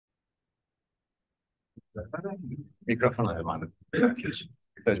Micrófono de mano. Gracias.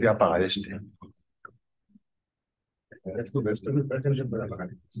 Entonces voy a apagar este. Esto me parece que no se puede apagar.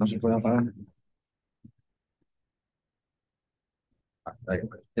 No se puede apagar.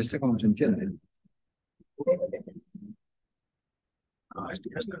 ¿Este cómo se entiende? Esto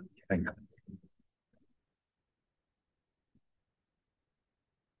ya está. Venga.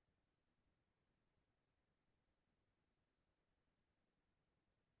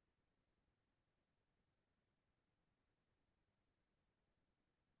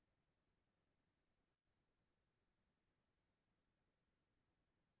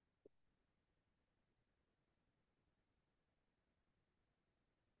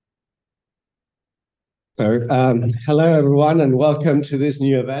 So, hello everyone, and welcome to this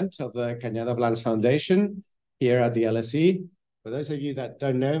new event of the Cañada Blanch Foundation here at the LSE. For those of you that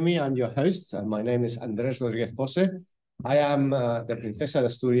don't know me, I'm your host. My name is Andrés Rodríguez Pose. I am the Princesa de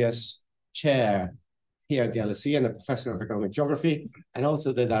Asturias Chair here at the LSE and a Professor of Economic Geography, and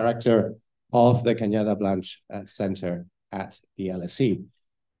also the Director of the Cañada Blanch Center at the LSE.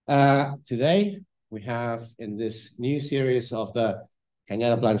 Today, we have in this new series of the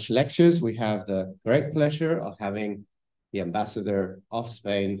Cañada Blanch lectures, we have the great pleasure of having the Ambassador of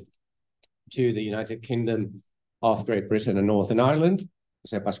Spain to the United Kingdom of Great Britain and Northern Ireland,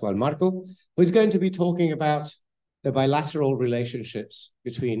 José Pascual Marco, who is going to be talking about the bilateral relationships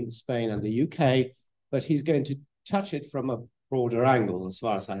between Spain and the UK, but he's going to touch it from a broader angle, as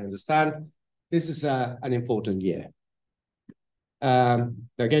far as I understand. This is an important year. There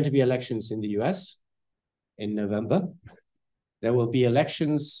are going to be elections in the US in November. There will be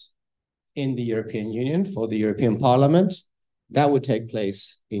elections in the European Union for the European Parliament. That would take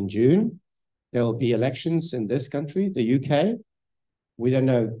place in June. There will be elections in this country, the UK. We don't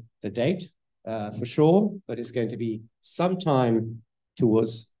know the date for sure, but it's going to be sometime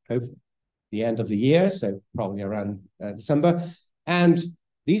towards the end of the year, so probably around December. And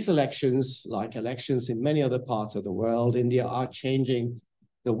these elections, like elections in many other parts of the world, India, are changing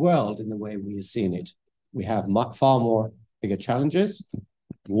the world in the way we have seen it. We have far more bigger challenges,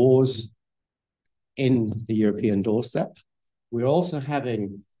 wars in the European doorstep. We're also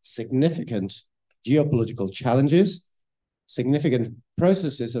having significant geopolitical challenges, significant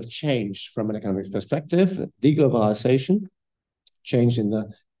processes of change from an economic perspective, deglobalization, change in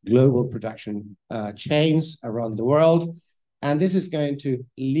the global production chains around the world. And this is going to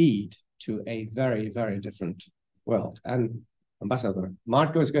lead to a very, very different world. And Ambassador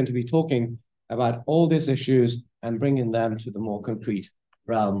Marco is going to be talking about all these issues and bringing them to the more concrete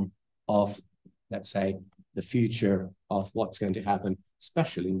realm of, let's say, the future of what's going to happen,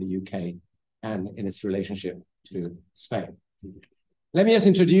 especially in the UK and in its relationship to Spain. Let me just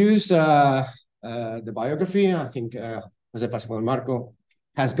introduce the biography. I think José Pascual Marco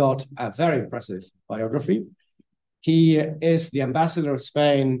has got a very impressive biography. He is the ambassador of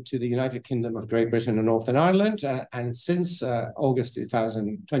Spain to the United Kingdom of Great Britain and Northern Ireland, and since August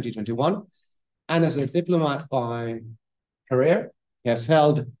 2021, and as a diplomat by career, he has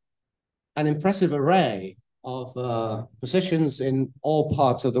held an impressive array of positions in all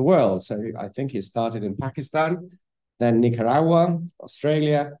parts of the world. So I think he started in Pakistan, then Nicaragua,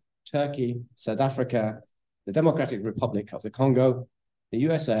 Australia, Turkey, South Africa, the Democratic Republic of the Congo, the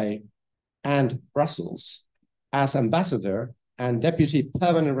USA, and Brussels as ambassador and deputy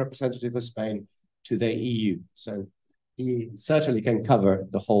permanent representative of Spain to the EU. So he certainly can cover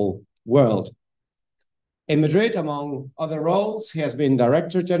the whole world. In Madrid, among other roles, he has been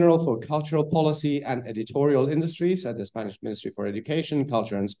Director General for Cultural Policy and Editorial Industries at the Spanish Ministry for Education,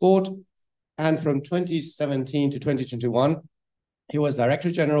 Culture and Sport. And from 2017 to 2021, he was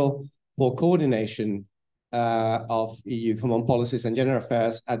Director General for Coordination of EU Common Policies and General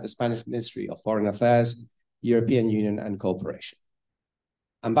Affairs at the Spanish Ministry of Foreign Affairs, European Union and Cooperation.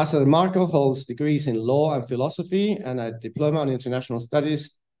 Ambassador Marco holds degrees in law and philosophy and a diploma in international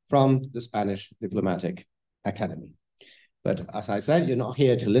studies from the Spanish Diplomatic Academy. But as I said, you're not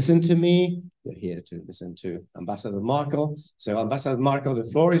here to listen to me, you're here to listen to Ambassador Marco. So Ambassador Marco, the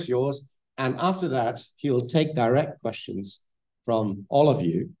floor is yours. And after that, he'll take direct questions from all of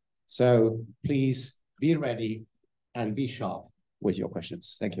you. So please be ready and be sharp with your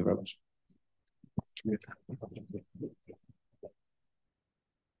questions. Thank you very much.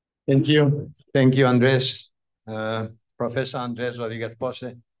 Thank you. Thank you, Andrés. Professor Andrés Rodríguez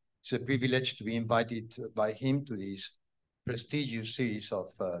Pose. It's a privilege to be invited by him to this prestigious series of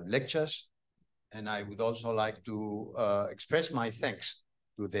lectures. And I would also like to express my thanks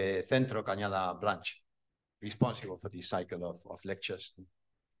to the Centro Cañada Blanch, responsible for this cycle of lectures.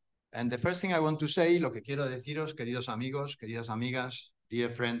 And the first thing I want to say, lo que quiero deciros, queridos amigos, queridas amigas, dear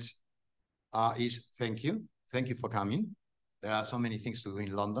friends, is thank you. Thank you for coming. There are so many things to do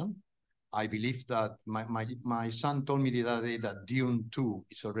in London. I believe that my son told me the other day that Dune 2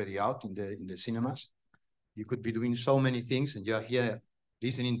 is already out in the cinemas. You could be doing so many things, and you're here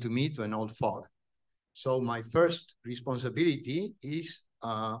listening to me to an old fog. So my first responsibility is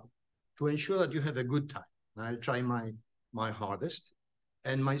to ensure that you have a good time. I'll try my hardest.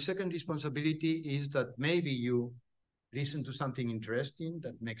 And my second responsibility is that maybe you listen to something interesting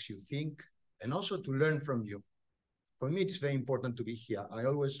that makes you think, and also to learn from you. For me, it's very important to be here. I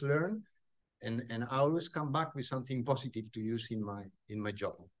always learn, and I always come back with something positive to use in my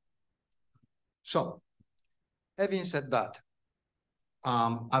job. So, having said that,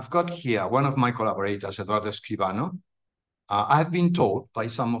 I've got here one of my collaborators, Eduardo Escribano. I've been told by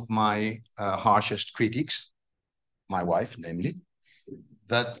some of my harshest critics, my wife, namely,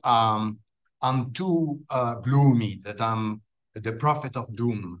 that I'm too gloomy, that I'm the prophet of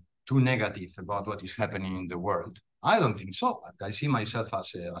doom, too negative about what is happening in the world. I don't think so. I see myself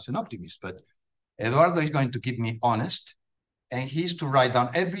as an optimist, but Eduardo is going to keep me honest, and he's to write down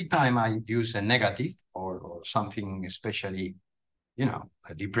every time I use a negative or something especially,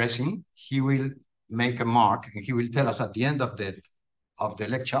 depressing. He will make a mark, and he will tell us at the end of the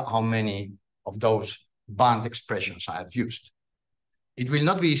lecture how many of those banned expressions I have used. It will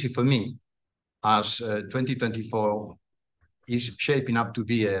not be easy for me, as 2024 is shaping up to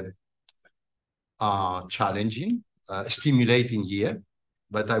be a challenging, stimulating year,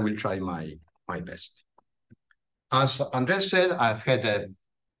 but I will try my best. As Andres said, I've had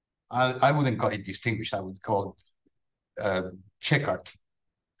I wouldn't call it distinguished, I would call checkered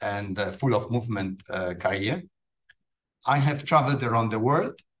and full of movement career. I have traveled around the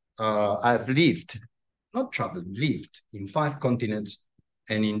world. I've lived in 5 continents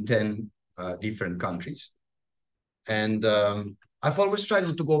and in 10 different countries. And I've always tried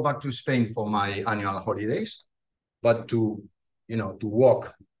not to go back to Spain for my annual holidays, but to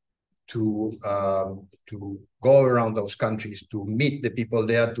walk, to go around those countries, to meet the people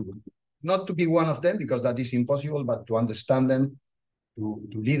there, not to be one of them, because that is impossible, but to understand them, to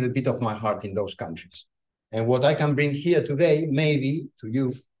leave a bit of my heart in those countries. And what I can bring here today, maybe to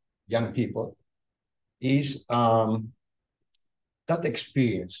you young people, is that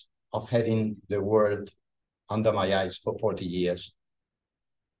experience of having the world under my eyes for 40 years,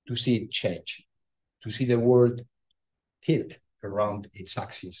 to see it change, to see the world tilt around its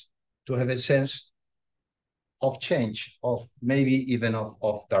axis, to have a sense of change, of maybe even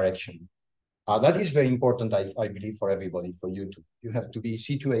of direction. That is very important, I believe, for everybody, for you too. You have to be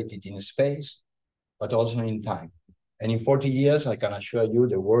situated in space, but also in time. And in 40 years, I can assure you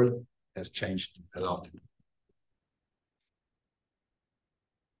the world has changed a lot.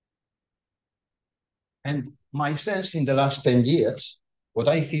 And my sense in the last 10 years, what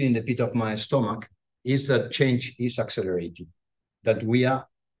I feel in the pit of my stomach, is that change is accelerating, that we are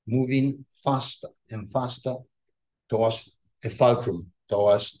moving faster and faster towards a fulcrum,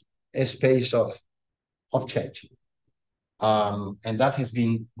 towards a space of change. And that has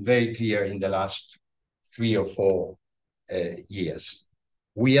been very clear in the last 3 or 4 years.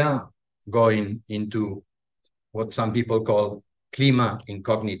 We are going into what some people call clima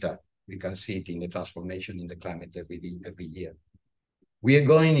incognita. We can see it in the transformation in the climate every year. We are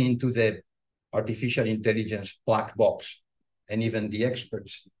going into the artificial intelligence black box, and even the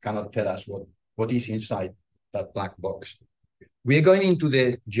experts cannot tell us what is inside that black box. We are going into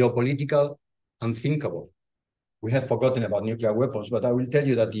the geopolitical unthinkable. We have forgotten about nuclear weapons, but I will tell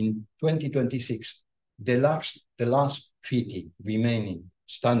you that in 2026, the last treaty remaining,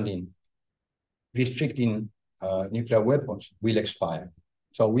 standing, restricting nuclear weapons will expire.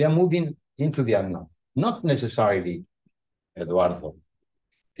 So we are moving into the unknown, not necessarily, Eduardo,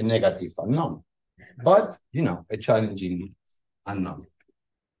 a negative unknown, but a challenging unknown.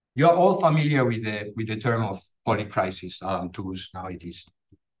 You are all familiar with the term of polycrisis, tools. Now it is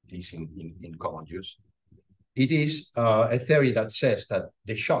in common use. It is a theory that says that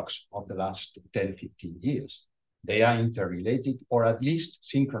the shocks of the last 10, 15 years, they are interrelated or at least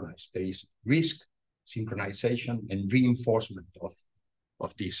synchronized. There is risk, synchronization, and reinforcement of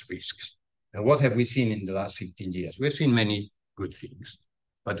these risks. And what have we seen in the last 15 years? We've seen many good things,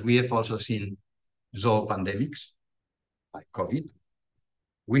 but we have also seen zoopandemics, like COVID.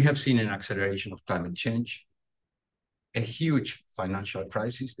 We have seen an acceleration of climate change, a huge financial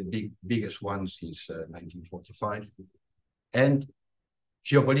crisis, the biggest one since 1945, and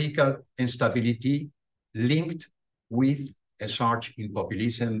geopolitical instability linked with a surge in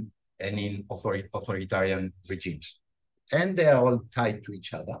populism and in authoritarian regimes. And they are all tied to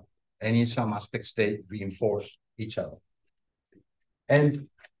each other, and in some aspects they reinforce each other. And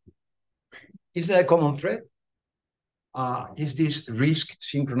Is there a common thread? Is this risk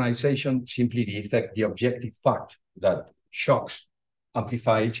synchronization simply the effect, the objective fact that shocks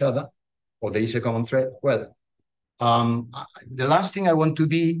amplify each other, or there is a common thread? Well, the last thing I want to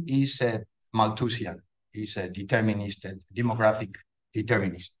be is a Malthusian, is a determinist, a demographic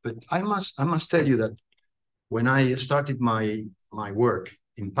determinist. But I must tell you that when I started my work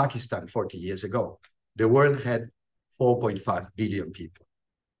in Pakistan 40 years ago, the world had 4.5 billion people.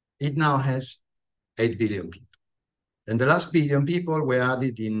 It now has 8 billion people. And the last billion people were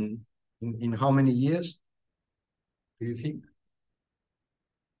added in how many years? Do you think?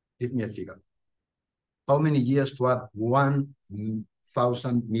 Give me a figure. How many years to add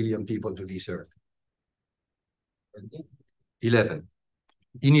 1,000 million people to this earth? 11.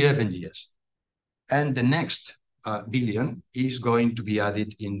 In 11 years. And the next billion is going to be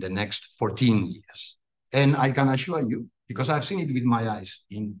added in the next 14 years. And I can assure you, because I've seen it with my eyes,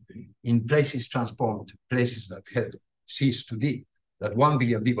 in places transformed, places that had ceased to be, that 1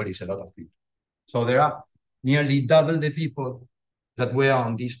 billion people is a lot of people. So there are nearly double the people that were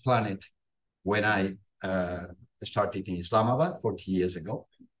on this planet when I started in Islamabad 40 years ago.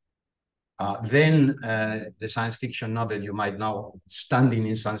 Then the science fiction novel you might know, Standing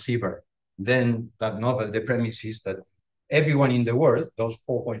in Zanzibar. Then that novel, the premise is that everyone in the world, those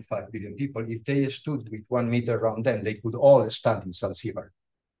 4.5 billion people, if they stood with 1 meter around them, they could all stand in Zanzibar.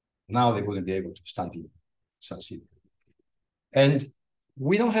 Now they wouldn't be able to stand in Zanzibar. And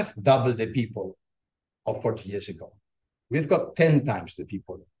we don't have double the people of 40 years ago. We've got 10 times the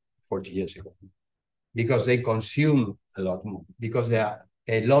people 40 years ago because they consume a lot more, because they are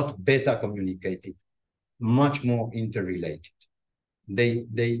a lot better communicated, much more interrelated. They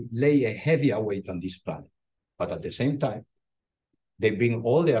lay a heavier weight on this planet, but at the same time, they bring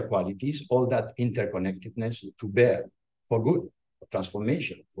all their qualities, all that interconnectedness to bear for good, for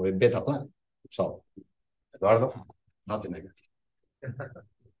transformation, for a better planet. So, Eduardo, not a negative.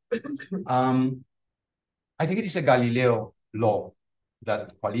 I think it is a Galileo law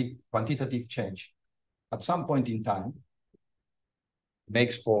that quantitative change at some point in time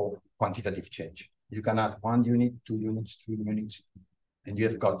makes for quantitative change. You can add 1 unit, 2 units, 3 units, and you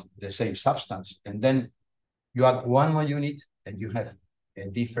have got the same substance. And then you add 1 more unit and you have a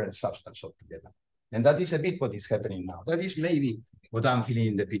different substance altogether. And that is a bit what is happening now. That is maybe what I'm feeling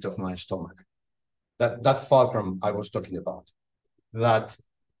in the pit of my stomach. That fulcrum I was talking about. That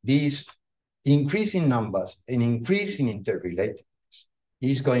these increasing numbers and increasing interrelatedness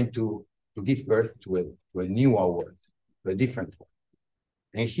is going to give birth to a newer world, to a different world.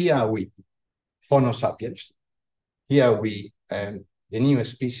 And here are we, Homo sapiens, here are we, the new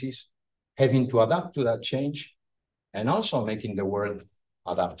species, having to adapt to that change and also making the world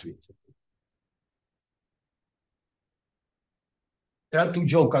adapt to it. There are 2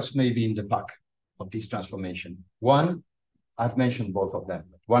 jokers maybe in the pack of this transformation. One, I've mentioned both of them.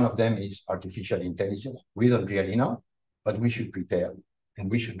 One of them is artificial intelligence. We don't really know, but we should prepare and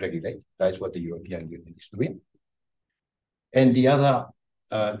we should regulate. That's what the European Union is doing. And the other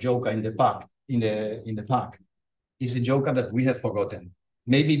joker in the pack, is a joker that we have forgotten.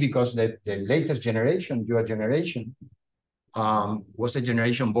 Maybe because the latest generation, your generation, was a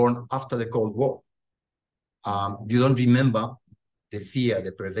generation born after the Cold War. You don't remember the fear,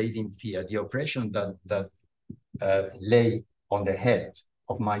 the pervading fear, the oppression that lay on the head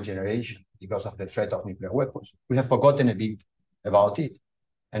of my generation because of the threat of nuclear weapons. We have forgotten a bit about it.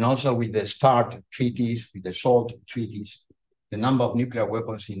 And also with the START treaties, with the SALT treaties, the number of nuclear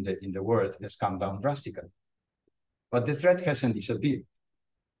weapons in the world has come down drastically. But the threat hasn't disappeared.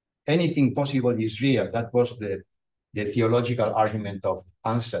 Anything possible is real. That was the theological argument of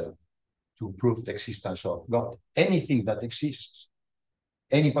Ansel to prove the existence of God. Anything that exists,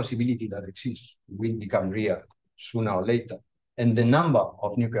 any possibility that exists will become real sooner or later. And the number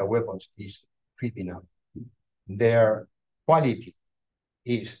of nuclear weapons is creeping up. Their quality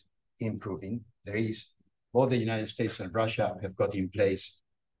is improving. There is, both the United States and Russia have got in place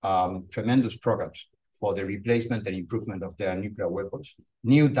tremendous programs for the replacement and improvement of their nuclear weapons.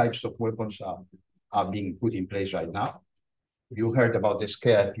 New types of weapons are being put in place right now. You heard about the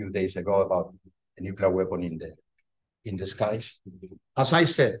scare a few days ago about a nuclear weapon in the skies. As I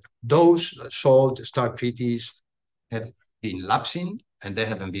said, those SALT START treaties have been lapsing and they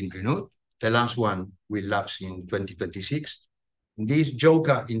haven't been renewed. The last one will lapse in 2026. This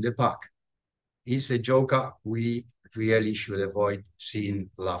joker in the pack is a joker we really should avoid seeing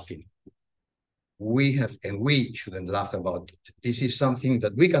laughing. We shouldn't laugh about it. This is something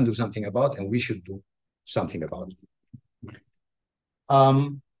that we can do something about and we should do something about it.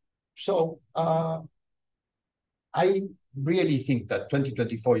 I really think that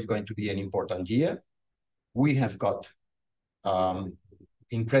 2024 is going to be an important year. We have got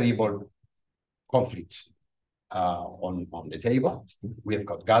incredible conflicts on the table. We have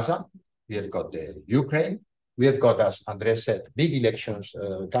got Gaza, we have got the Ukraine, we have got, as Andres said, big elections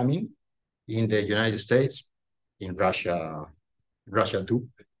coming in the United States, in Russia too,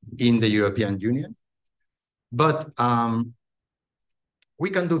 in the European Union. But we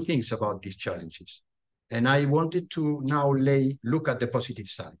can do things about these challenges. And I wanted to now look at the positive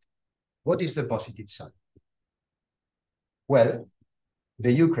side. What is the positive side? Well,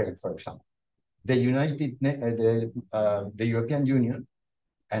 the Ukraine, for example, the European Union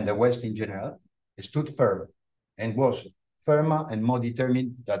and the West in general stood firm and was firmer and more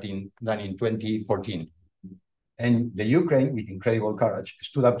determined than in 2014. And the Ukraine, with incredible courage,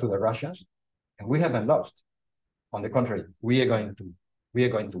 stood up to the Russians, and we haven't lost. On the contrary, we are going to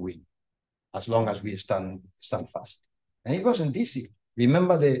win as long as we stand fast. And it wasn't easy.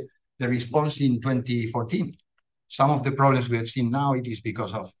 Remember the response in 2014. Some of the problems we have seen now, it is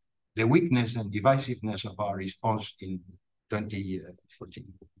because of the weakness and divisiveness of our response in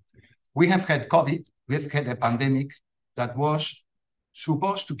 2014. We have had COVID, we have had a pandemic that was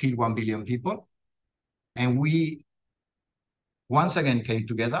supposed to kill 1 billion people. And we once again came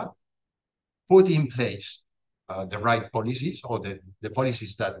together, put in place the right policies, or the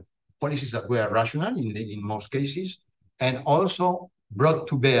policies that were rational in most cases, and also brought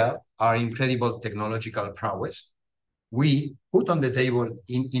to bear our incredible technological prowess. We put on the table,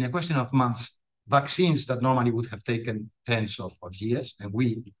 in a question of months, vaccines that normally would have taken tens of years, and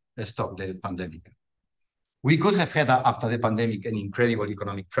we stopped the pandemic. We could have had, after the pandemic, an incredible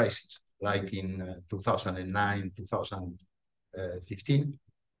economic crisis, like in 2009, 2015.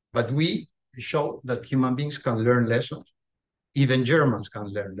 But we showed that human beings can learn lessons. Even Germans can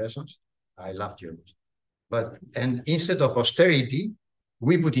learn lessons. I love Germans. And instead of austerity,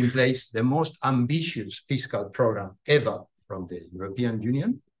 we put in place the most ambitious fiscal program ever from the European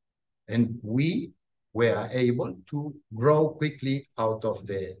Union. And we were able to grow quickly out of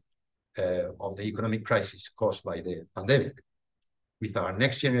the economic crisis caused by the pandemic. With our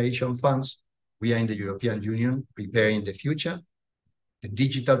next generation funds, we are in the European Union preparing the future, the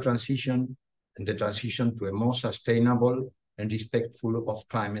digital transition, and the transition to a more sustainable and respectful of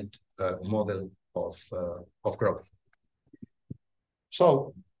climate model of growth.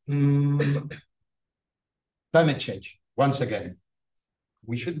 So, climate change, once again,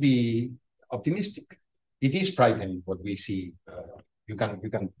 we should be optimistic. It is frightening what we see. You can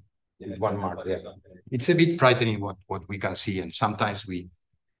one mark there. It's a bit frightening what we can see, and sometimes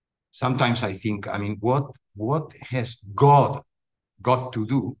I think, I mean, what has God got to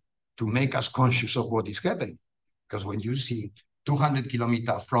do to make us conscious of what is happening? Because when you see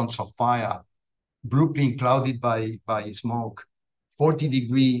 200-kilometer fronts of fire, Brooklyn clouded by smoke,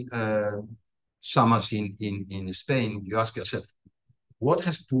 40-degree summers in Spain, you ask yourself, what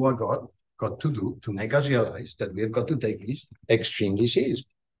has poor God got to do to make us realize that we have got to take this extremely seriously?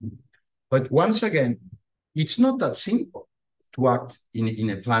 But once again, it's not that simple to act in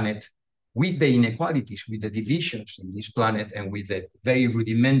a planet with the inequalities, with the divisions in this planet, and with the very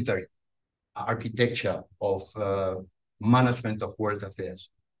rudimentary architecture of management of world affairs.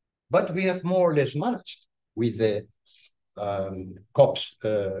 But we have more or less managed with the COPs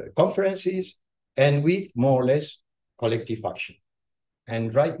conferences and with more or less collective action.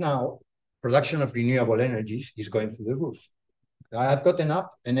 And right now, production of renewable energies is going through the roof. I've gotten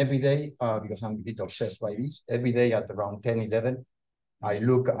up, and every day, because I'm a bit obsessed by this, every day at around 10, 11, I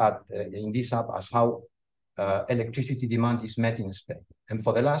look at, in this app, as how electricity demand is met in Spain. And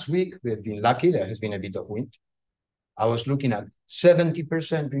for the last week, we have been lucky. There has been a bit of wind. I was looking at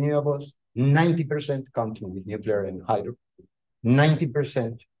 70% renewables, 90% counting with nuclear and hydro,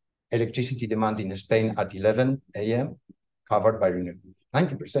 90% electricity demand in Spain at 11 a.m. covered by renewables.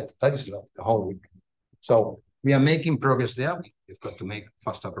 90%, that is a lot, the whole week. So we are making progress there. We've got to make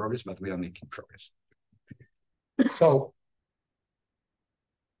faster progress, but we are making progress. So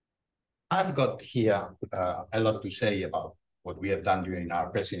I've got here a lot to say about what we have done during our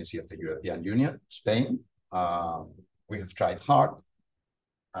presidency of the European Union, Spain. We have tried hard.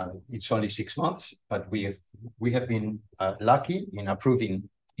 It's only 6 months, but we have been lucky in approving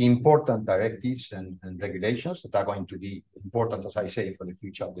important directives and regulations that are going to be important, as I say, for the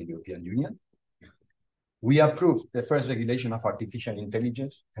future of the European Union. We approved the first regulation of artificial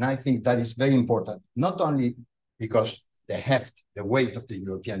intelligence, and I think that is very important, not only because the heft, the weight of the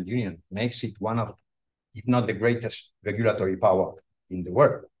European Union makes it one of, if not the greatest regulatory power in the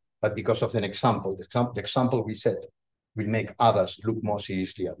world, but because of an example. The example we set will make others look more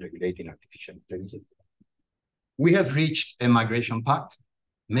seriously at regulating artificial intelligence. We have reached a migration pact,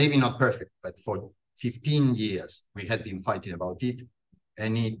 maybe not perfect, but for 15 years, we had been fighting about it,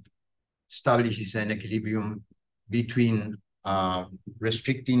 and it establishes an equilibrium between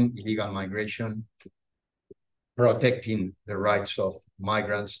restricting illegal migration, protecting the rights of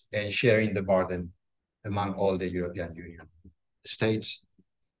migrants, and sharing the burden among all the European Union states.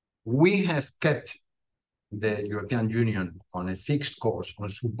 We have kept the European Union on a fixed course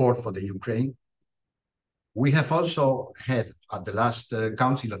on support for the Ukraine. We have also had at the last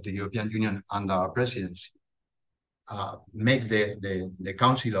Council of the European Union under our presidency, make the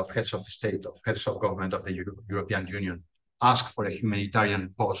Council of Heads of State, of Heads of Government of the European Union, ask for a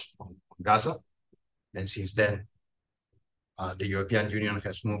humanitarian pause on Gaza. And since then, the European Union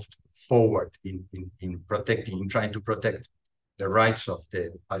has moved forward in trying to protect the rights of the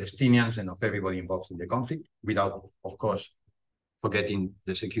Palestinians and of everybody involved in the conflict, without, of course, forgetting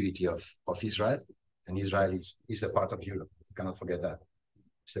the security of Israel. And Israel is a part of Europe. You cannot forget that.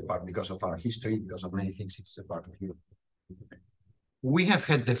 It's a part, because of our history, because of many things, it's a part of Europe. We have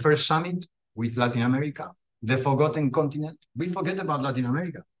had the first summit with Latin America, the forgotten continent. We forget about Latin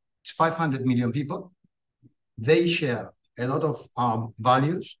America. It's 500 million people. They share a lot of our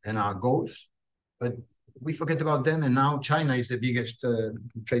values and our goals, but we forget about them. And now China is the biggest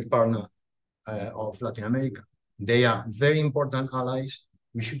trade partner of Latin America. They are very important allies.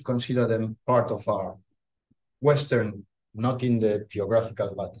 We should consider them part of our Western, not in the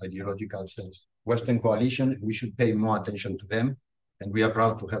geographical, but ideological sense, Western coalition. We should pay more attention to them. And we are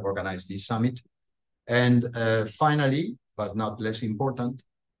proud to have organized this summit. And finally, but not less important,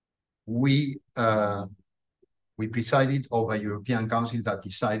 we presided over a European Council that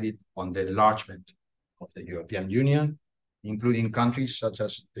decided on the enlargement of the European Union, including countries such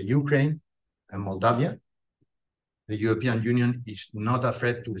as the Ukraine and Moldavia. The European Union is not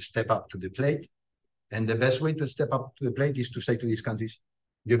afraid to step up to the plate. And the best way to step up to the plate is to say to these countries,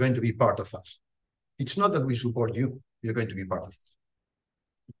 you're going to be part of us. It's not that we support you, you're going to be part of us.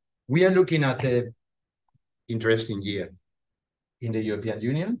 We are looking at an interesting year in the European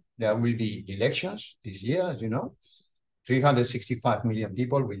Union. There will be elections this year, as you know. 365 million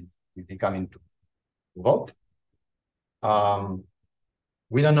people will be coming to vote.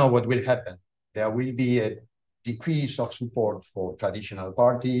 We don't know what will happen. There will be a decrease of support for traditional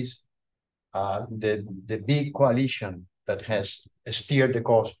parties. The big coalition that has steered the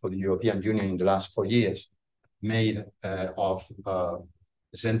course for the European Union in the last 4 years, made of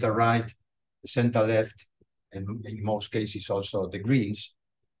center-right, center-left, and in most cases also the Greens,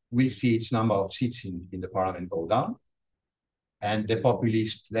 will see its number of seats in the parliament go down. And the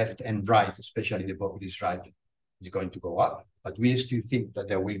populist left and right, especially the populist right, is going to go up. But we still think that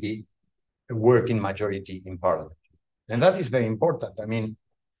there will be a working majority in parliament. And that is very important. I mean,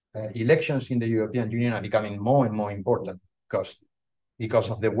 elections in the European Union are becoming more and more important because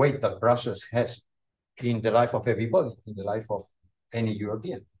of the weight that Brussels has in the life of everybody, in the life of any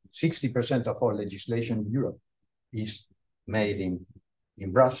European. 60% of all legislation in Europe is made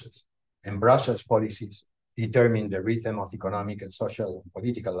in Brussels. And Brussels policies determine the rhythm of economic and social and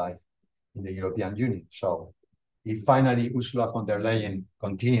political life in the European Union. So if finally Ursula von der Leyen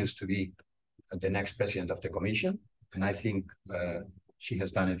continues to be the next president of the Commission, and I think she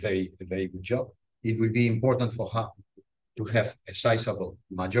has done a very good job, it will be important for her to have a sizable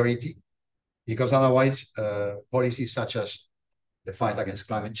majority, because otherwise policies such as the fight against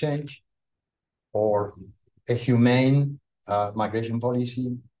climate change or a humane migration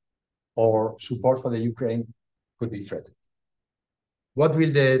policy or support for the Ukraine could be threatened. What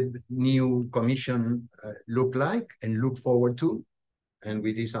will the new Commission look like and look forward to? And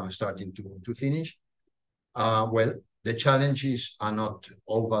with this, I'm starting to finish. Well, the challenges are not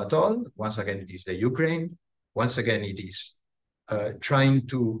over at all. Once again, it is the Ukraine. Once again, it is trying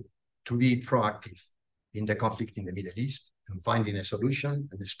to be proactive in the conflict in the Middle East and finding a solution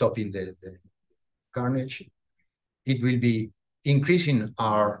and stopping the carnage. It will be increasing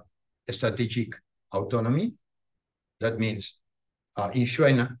our strategic autonomy. That means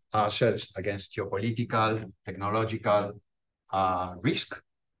ensuring ourselves against geopolitical, technological risk.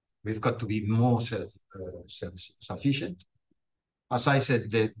 We've got to be more self-sufficient. As I said,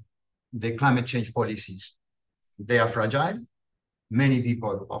 the climate change policies, they are fragile. Many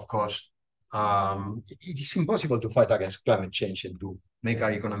people, of course, it is impossible to fight against climate change and to make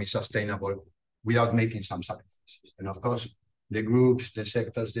our economy sustainable without making some sacrifices. And of course, the groups, the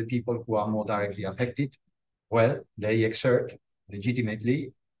sectors, the people who are more directly affected, well, they exert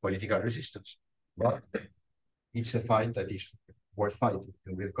legitimately political resistance. But it's a fight that is worth fighting,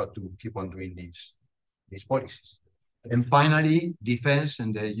 and we've got to keep on doing these policies. And finally, defense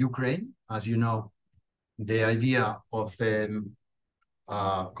and the Ukraine. As you know, the idea of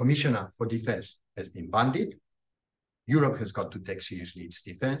commissioner for defense has been banded. Europe has got to take seriously its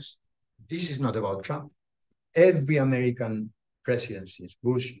defense. This is not about Trump. Every American president since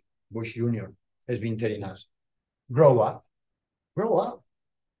Bush Jr. has been telling us, grow up, grow up.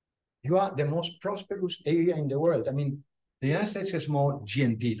 You are the most prosperous area in the world. I mean, the United States has more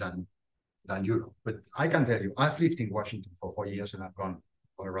GNP than Europe. But I can tell you, I've lived in Washington for 4 years and I've gone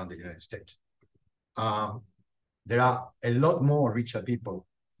all around the United States. There are a lot more richer people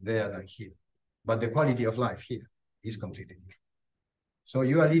there than here. But the quality of life here is completely different. So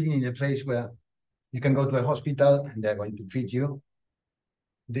you are living in a place where you can go to a hospital and they're going to treat you.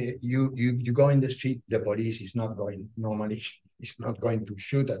 You go in the street, the police is not going, normally, it's not going to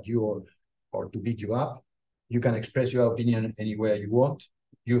shoot at you or to beat you up. You can express your opinion anywhere you want.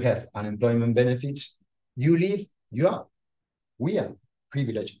 You have unemployment benefits. We are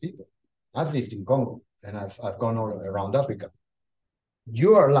privileged people. I've lived in Congo and I've gone all around Africa.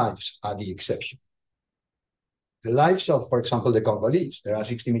 Your lives are the exception. The lives of, for example, the Congolese, there are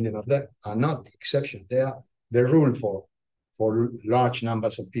 60 million of them, are not the exception. They are the rule for large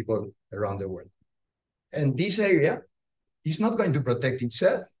numbers of people around the world. And this area is not going to protect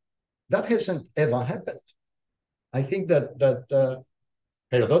itself. That hasn't ever happened. I think that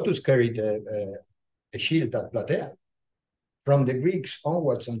Herodotus carried a shield at Plataea. From the Greeks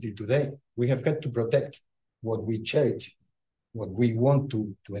onwards until today, we have had to protect what we cherish, what we want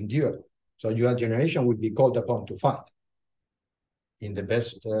to endure. So your generation would be called upon to fight. In the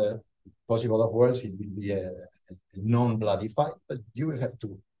best possible of worlds, it will be a non-bloody fight, but you will have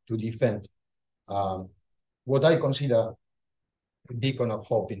to defend what I consider a beacon of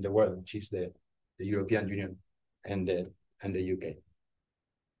hope in the world, which is the European Union and the UK.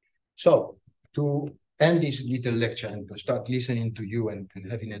 So to end this little lecture and to start listening to you and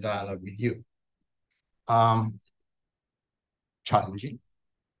having a dialogue with you, challenging,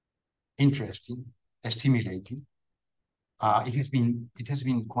 interesting, stimulating. It has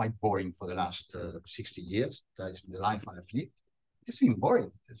been quite boring for the last 60 years. That's the life I have lived. It's been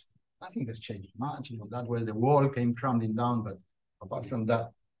boring. Nothing has changed much. You know, that well, the wall came crumbling down, but apart from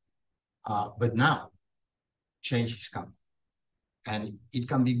that, but now change is coming, and it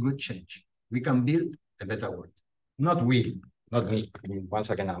can be good change. We can build a better world. Not we, not me. I mean, once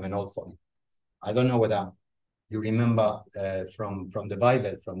again, I'm an old fogey. I don't know whether you remember from the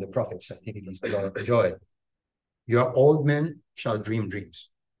Bible, from the prophets, I think it is Joel. Your old men shall dream dreams.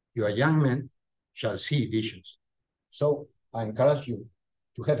 Your young men shall see visions. So I encourage you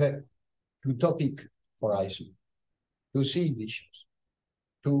to have a utopic horizon, to see visions,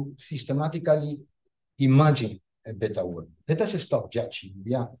 to systematically imagine a better world. Let us stop judging.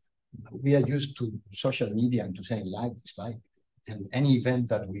 We are used to social media and to saying like this, like, and any event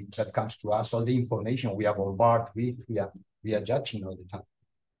that comes to us, all the information we are bombarded with, we are judging all the time.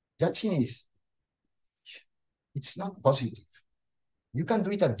 Judging it's not positive. You can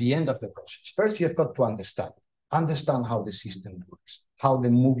do it at the end of the process. First, you have got to understand how the system works, how the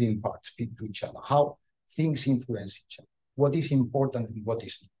moving parts fit to each other, how things influence each other, what is important and what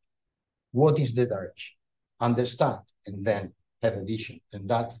is not, what is the direction. Understand and then have a vision, and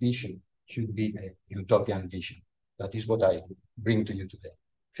that vision should be a utopian vision. That is what I bring to you today.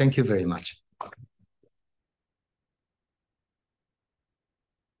 Thank you very much.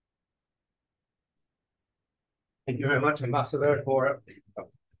 Thank you very much, Ambassador, for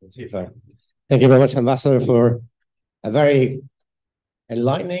a very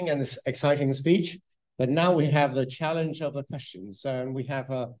enlightening and exciting speech. But now we have the challenge of the questions, and we have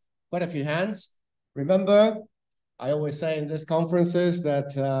quite a few hands. Remember, I always say in these conferences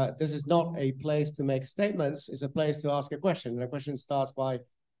that this is not a place to make statements, it's a place to ask a question. And the question starts by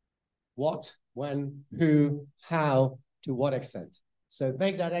what, when, who, how, to what extent. So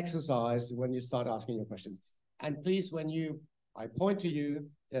make that exercise when you start asking your question. And please, when I point to you,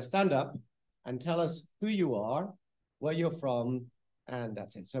 stand up and tell us who you are, where you're from, and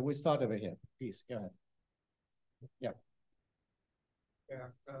that's it. So we start over here. Please, go ahead. Yeah. Yeah,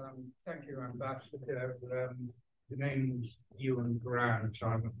 thank you, Ambassador. The name's Ewan Grant.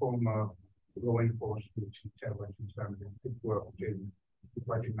 I'm a former law enforcement intelligence analyst who worked in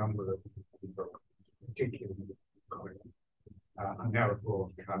quite a number of people, particularly I'm now a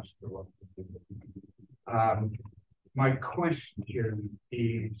broadcaster. My question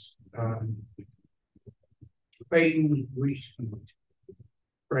is, Spain's recent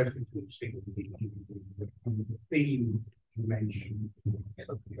presidency, the theme you mentioned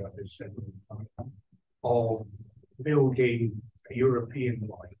of building a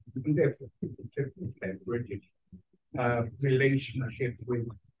European-wide, British relationship with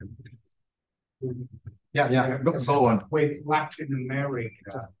Go on. With Latin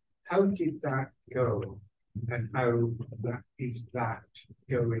America, how did that go? And how is that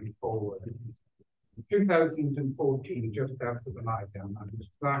going forward? 2014, just after the Maidan, I was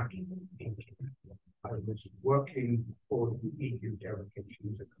back in Egypt. I was working for the EU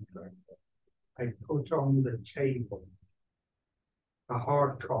delegation as a contractor. I put on the table a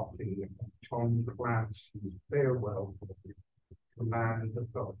hard copy of Tom Clancy's farewell book, Command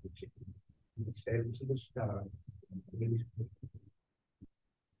Authority. He said to the staff,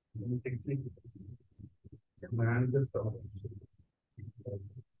 Command Authority.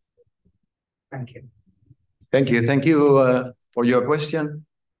 Thank you. Thank you. Thank you for your question.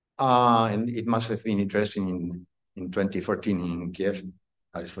 And it must have been interesting in 2014 in Kiev,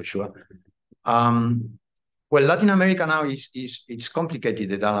 that is for sure. Well, Latin America now it's complicated,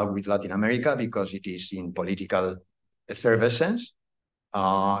 the dialogue with Latin America, because it is in political effervescence.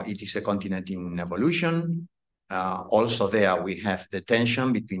 It is a continent in evolution. Also there we have the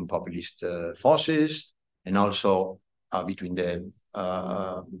tension between populist forces and also between the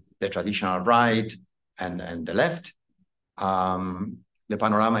traditional right and the left. The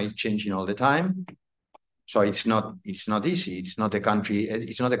panorama is changing all the time. So it's not easy. It's not a country,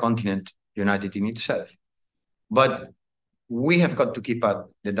 it's not a continent united in itself. But we have got to keep up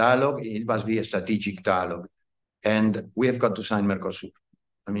the dialogue. It must be a strategic dialogue. And we have got to sign Mercosur.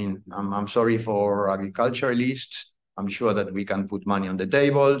 I mean, I'm sorry for agriculturalists. I'm sure that we can put money on the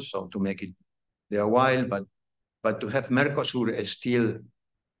table so to make it there a while, but to have Mercosur is still,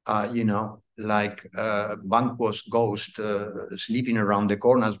 you know, like Banquo's ghost sleeping around the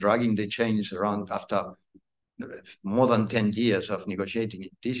corners, dragging the chains around after more than 10 years of negotiating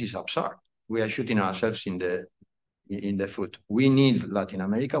it. This is absurd. We are shooting ourselves in the foot. We need Latin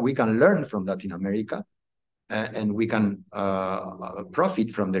America. We can learn from Latin America, and we can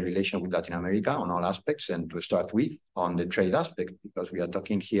profit from the relation with Latin America on all aspects, and to start with on the trade aspect, because we are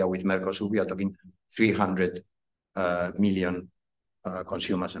talking here with Mercosur, we are talking 300 million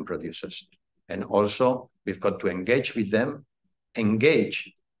consumers and producers. And also, we've got to engage with them,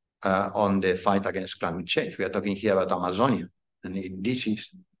 engage on the fight against climate change. We are talking here about Amazonia, and this is,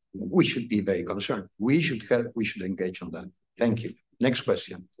 we should be very concerned. We should help, we should engage on that. Thank you. Next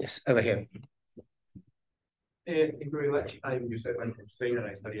question. Yes, over here. Thank you very much. I'm Josep. I'm from Spain, and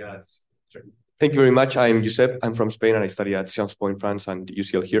I study at. Thank you very much. I'm Josep. I'm from Spain, and I study at Sciences Po in France and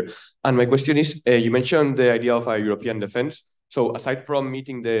UCL here. And my question is: you mentioned the idea of a European defense. So, aside from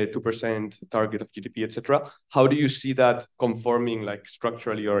meeting the 2% target of GDP, etc., how do you see that conforming, like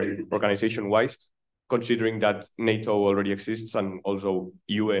structurally or organization-wise, considering that NATO already exists and also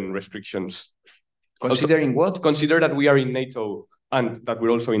UN restrictions? Considering also, what? Consider that we are in NATO and that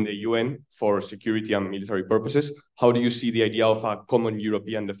we're also in the UN for security and military purposes. How do you see the idea of a common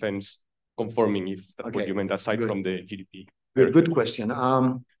European defense conforming, if that's what you meant, aside from the GDP? Good question.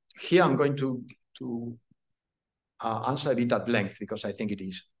 Here I'm going to answer a bit at length, because I think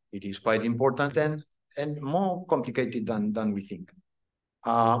it is quite important and more complicated than we think.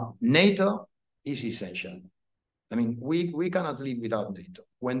 NATO is essential. I mean, we cannot live without NATO.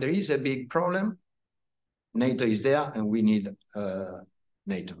 When there is a big problem, NATO is there, and we need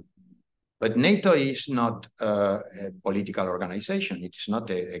NATO. But NATO is not a political organization. It's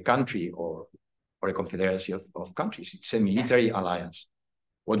not a country or a confederacy of countries. It's a military alliance.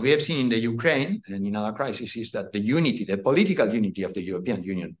 What we have seen in the Ukraine and in other crises is that the unity, the political unity of the European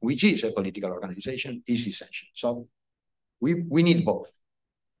Union, which is a political organization, is essential. So we need both.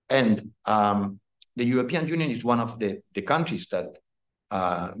 And the European Union is one of the countries that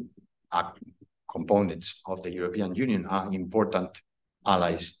are components of the European Union, are important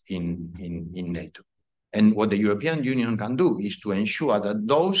allies in NATO. And what the European Union can do is to ensure that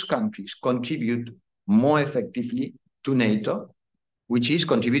those countries contribute more effectively to NATO, which is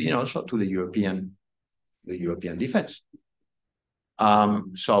contributing also to the European defense.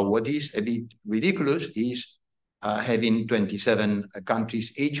 So what is a bit ridiculous is having 27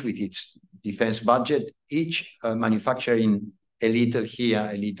 countries, each with its defense budget, each manufacturing a little here,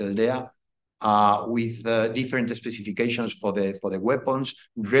 a little there, with different specifications for the weapons,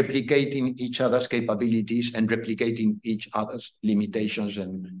 replicating each other's capabilities and replicating each other's limitations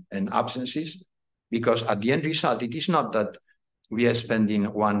and absences. Because at the end result, it is not that we are spending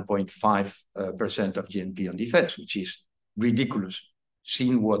 1.5% of GNP on defense, which is ridiculous.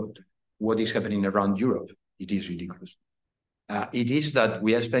 Seeing what is happening around Europe, it is ridiculous. It is that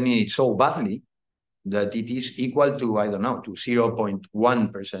we are spending it so badly that it is equal to, I don't know, to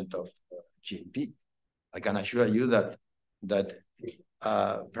 0.1% of GNP. I can assure you that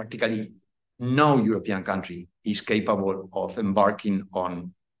practically no European country is capable of embarking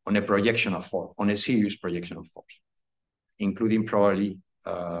on on a projection of force, on a serious projection of force, including probably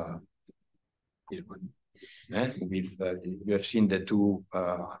this one. With you have seen the two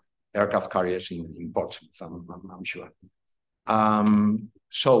aircraft carriers in Portsmouth, I'm sure.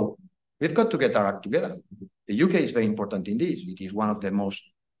 So we've got to get our act together. The UK is very important in this. It is one of the most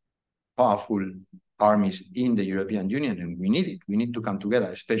powerful armies in the European Union, and we need it. We need to come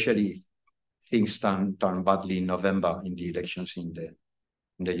together, especially if things turn badly in November in the elections in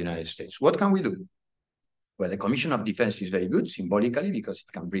the United States. What can we do? Well, the Commission of Defense is very good symbolically because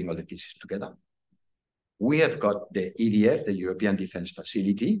it can bring all the pieces together. We have got the EDF, the European Defense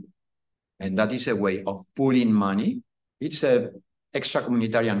Facility, and that is a way of pooling money. It's a extra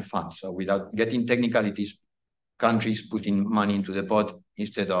communitarian fund, so without getting technicalities, countries putting money into the pot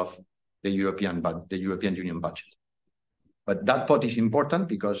instead of the European Union budget. But that pot is important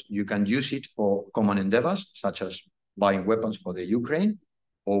because you can use it for common endeavors, such as buying weapons for the Ukraine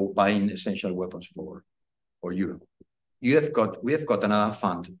or buying essential weapons for Europe. We have got another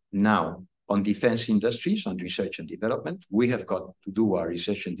fund now on defense industries, on research and development. We have got to do our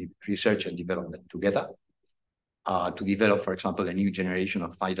research and development together to develop, for example, a new generation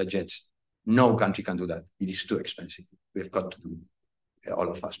of fighter jets. No country can do that. It is too expensive. We've got to do all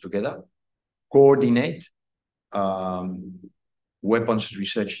of us together, coordinate weapons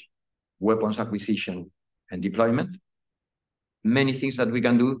research, weapons acquisition and deployment. Many things that we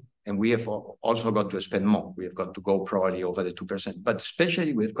can do, and we have also got to spend more. We have got to go probably over the 2%, but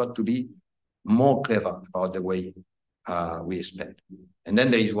especially we've got to be more clever about the way we spend. And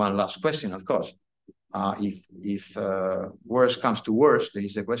then there is one last question, of course. If worse comes to worse, there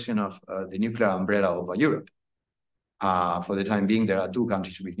is the question of the nuclear umbrella over Europe. For the time being, there are two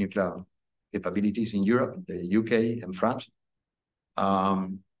countries with nuclear capabilities in Europe, the UK and France.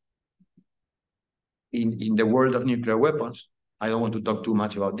 In the world of nuclear weapons, I don't want to talk too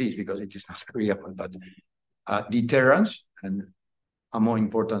much about this because it is not agreeable, but deterrence are more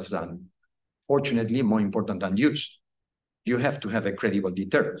important than, fortunately, more important than use. You have to have a credible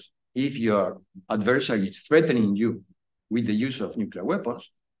deterrence. If your adversary is threatening you with the use of nuclear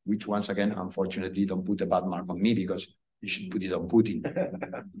weapons, which once again, unfortunately, don't put a bad mark on me because you should put it on Putin.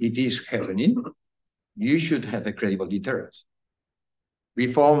 It is happening. You should have a credible deterrence.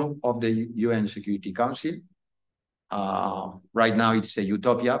 Reform of the UN Security Council. Right now, it's a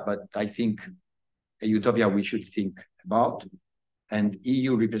utopia, but I think a utopia we should think about. And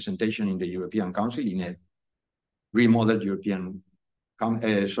EU representation in the European Council, in a remodeled European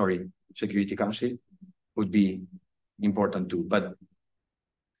Security Council, would be important too. But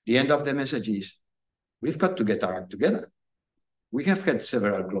the end of the message is we've got to get our act together. We have had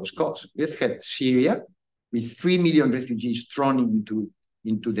several close calls. We've had Syria with 3 million refugees thrown into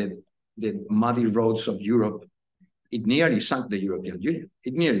the muddy roads of Europe. It nearly sunk the European Union.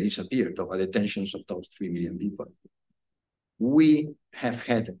 It nearly disappeared over the tensions of those 3 million people. We have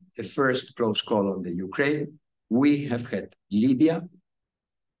had a first close call on the Ukraine. We have had Libya.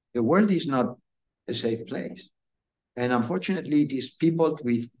 The world is not a safe place. And unfortunately, it is people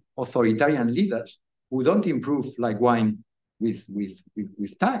with authoritarian leaders who don't improve like wine with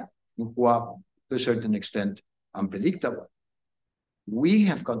time, who are to a certain extent unpredictable. We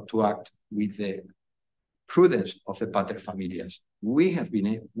have got to act with the prudence of the paterfamilias.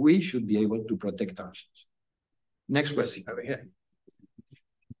 We should be able to protect ourselves. Next question over here.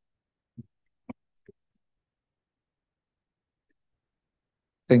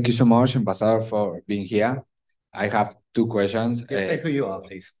 Thank you so much, Ambassador, for being here. I have two questions. Say who you are,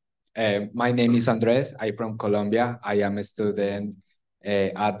 please. My name is Andres. I'm from Colombia. I am a student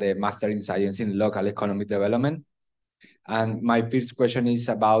at the Master in Science in Local Economic Development. And my first question is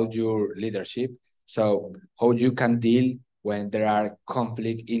about your leadership. So how you can deal when there are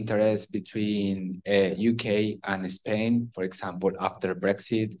conflict interests between UK and Spain, for example, after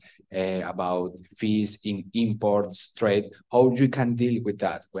Brexit, about fees in imports, trade, how you can deal with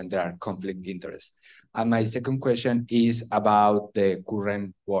that when there are conflict interests. And my second question is about the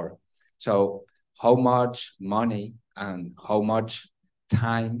current war. So how much money and how much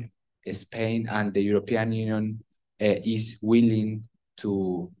time Spain and the European Union is willing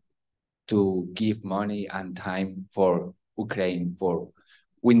to give money and time for Ukraine for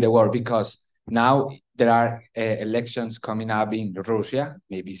win the war, because now there are elections coming up in Russia.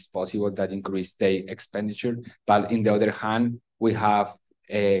 Maybe it's possible that increase the expenditure, but in the other hand, we have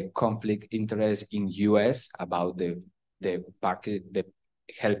a conflict interest in US about the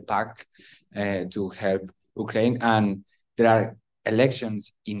help pack to help Ukraine, and there are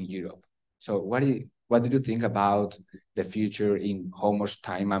elections in Europe. So what do you think about the future in how much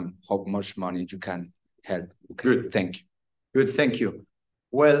time and how much money you can help Ukraine? Good. Thank you. Good, thank you.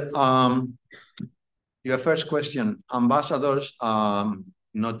 Well, your first question, ambassadors are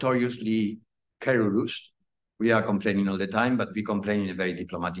notoriously querulous. We are complaining all the time, but we complain in a very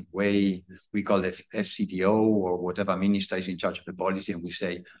diplomatic way. We call the FCDO or whatever minister is in charge of the policy, and we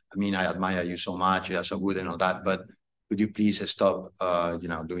say, I mean, I admire you so much, you are so good and all that, but could you please stop,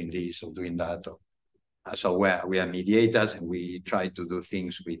 doing this or doing that? So we are mediators, and we try to do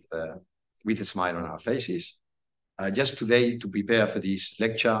things with a smile on our faces. Just today, to prepare for this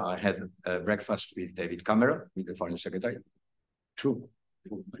lecture, I had breakfast with David Cameron, with the Foreign Secretary. True,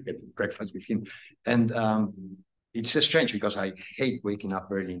 I get breakfast with him. And it's strange because I hate waking up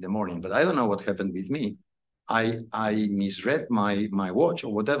early in the morning, but I don't know what happened with me. I misread my watch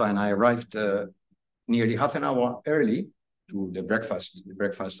or whatever, and I arrived nearly half an hour early to the breakfast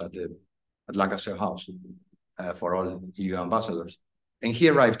at Lancaster House for all EU ambassadors. And he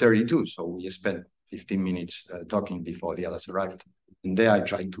arrived early too, so we spent 15 minutes talking before the others arrived. And there I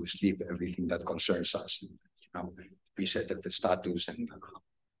tried to sleep everything that concerns us. We set the status and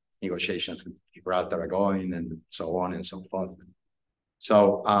negotiations with Gibraltar are going and so on and so forth.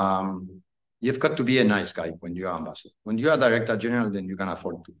 So you've got to be a nice guy when you are ambassador. When you are director general, then you can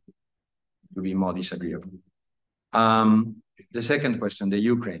afford to be more disagreeable. The second question, the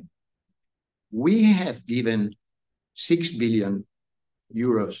Ukraine. We have given 6 billion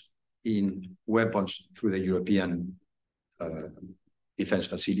euros in weapons through the European defense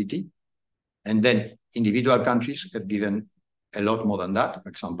facility. And then individual countries have given a lot more than that. For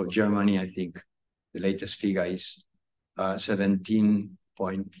example, Germany, I think the latest figure is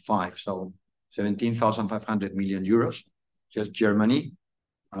 17.5, so 17,500 million euros, just Germany.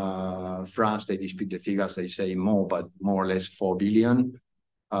 France, they dispute the figures, they say more, but more or less 4 billion.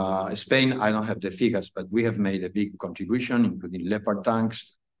 Spain, I don't have the figures, but we have made a big contribution, including Leopard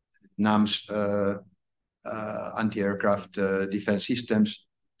tanks, NAMS, anti-aircraft defense systems,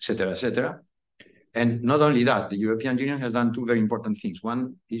 etc., etc. And not only that, the European Union has done two very important things.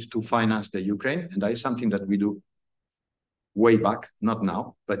 One is to finance the Ukraine, and that is something that we do way back, not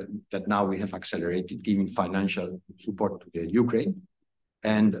now, but that now we have accelerated, giving financial support to the Ukraine.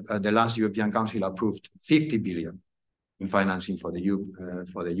 And the last European Council approved 50 billion in financing for the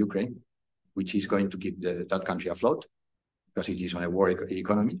Ukraine, which is going to keep that country afloat because it is on a war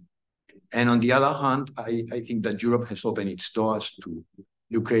economy. And on the other hand, I think that Europe has opened its doors to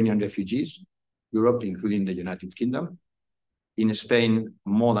Ukrainian refugees, Europe, including the United Kingdom. In Spain,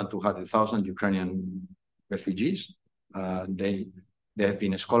 more than 200,000 Ukrainian refugees. They have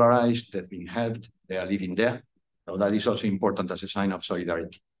been scholarized, they've been helped, they are living there. So that is also important as a sign of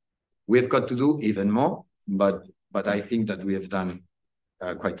solidarity. We've got to do even more, but I think that we have done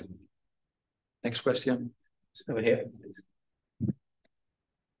quite a bit. Next question. Over here, please.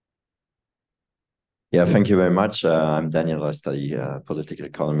 Yeah, thank you very much. I'm Daniel. I study political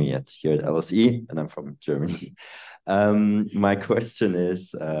economy here at LSE, and I'm from Germany. My question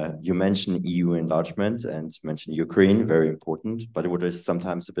is, you mentioned EU enlargement and mentioned Ukraine, very important, but what is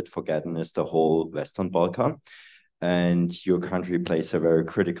sometimes a bit forgotten is the whole Western Balkan. And your country plays a very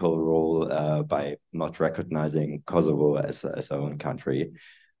critical role by not recognizing Kosovo as our own country.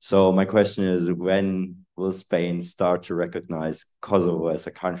 So my question is, when will Spain start to recognize Kosovo as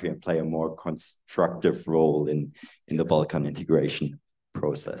a country and play a more constructive role in the Balkan integration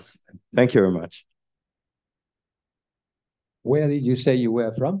process? Thank you very much. Where did you say you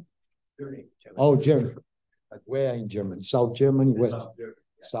were from? Germany. Oh, Germany. Where in Germany? South Germany, West?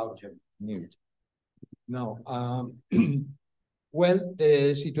 South Germany. No. Well,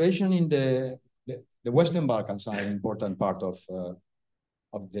 the situation in the Western Balkans are an important part of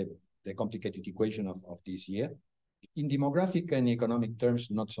the complicated equation of this year. In demographic and economic terms,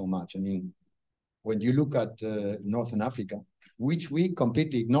 not so much. I mean, when you look at Northern Africa, which we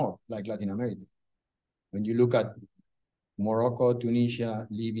completely ignore, like Latin America. When you look at Morocco, Tunisia,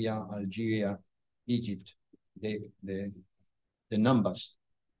 Libya, Algeria, Egypt, the numbers,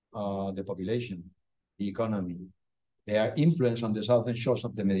 the population, the economy, their influence on the southern shores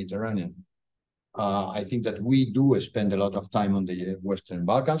of the Mediterranean. I think that we do spend a lot of time on the Western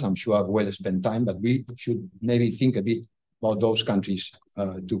Balkans. I'm sure I've well spent time, but we should maybe think a bit about those countries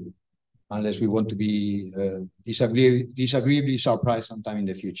too, unless we want to be disagreeably surprised sometime in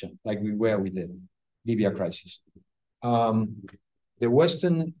the future, like we were with the Libya crisis. The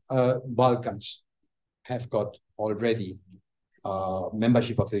Western Balkans have got already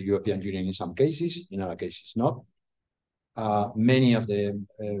membership of the European Union in some cases, in other cases not. Many of the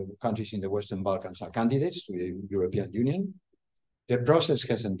countries in the Western Balkans are candidates to the European Union. The process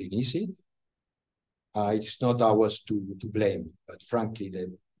hasn't been easy. It's not ours to blame, but frankly,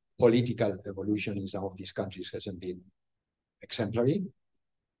 the political evolution in some of these countries hasn't been exemplary.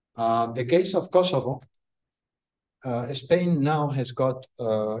 The case of Kosovo, Spain now has got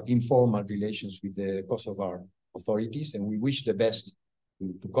informal relations with the Kosovar authorities, and we wish the best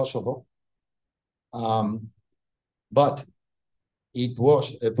to Kosovo. But it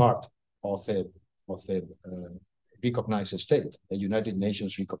was a part of a recognized state, a United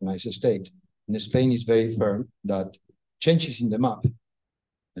Nations recognized state. And Spain is very firm that changes in the map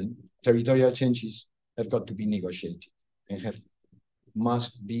and territorial changes have got to be negotiated and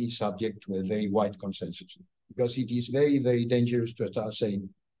must be subject to a very wide consensus, because it is very, very dangerous to start saying,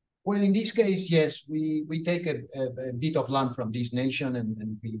 well, in this case, yes, we take a bit of land from this nation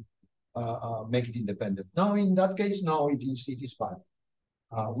and we make it independent. No, in that case, no, it is bad.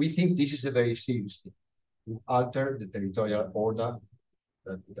 We think this is a very serious thing to alter the territorial order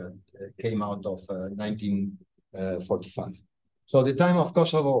that came out of 1945. So the time of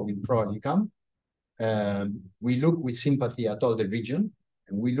Kosovo will probably come. We look with sympathy at all the region,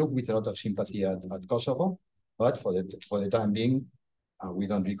 and we look with a lot of sympathy at Kosovo, but for the time being, we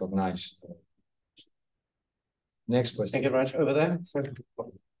don't recognize. Next question. Thank you very much. Over there.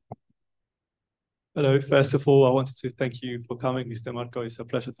 Hello. First of all, I wanted to thank you for coming, Mr. Marco. It's a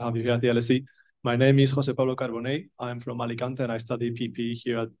pleasure to have you here at the LSE. My name is Jose Pablo Carbonet. I'm from Alicante and I study PP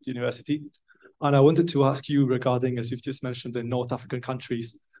here at the university. And I wanted to ask you regarding, as you've just mentioned, the North African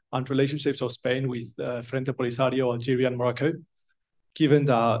countries and relationships of Spain with Frente Polisario, Algeria and Morocco. Given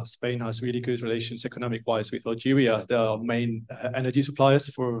that Spain has really good relations economic-wise with Algeria as their main energy suppliers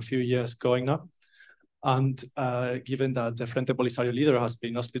for a few years going now, and given that the Frente Polisario leader has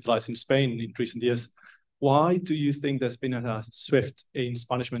been hospitalized in Spain in recent years, why do you think there's been a shift in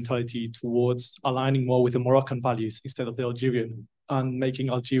Spanish mentality towards aligning more with the Moroccan values instead of the Algerian, and making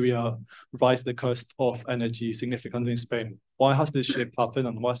Algeria rise the cost of energy significantly in Spain? Why has this shift happened,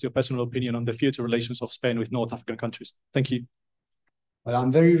 and what's your personal opinion on the future relations of Spain with North African countries? Thank you. Well,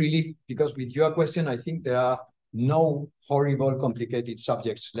 I'm very relieved, because with your question, I think there are no horrible, complicated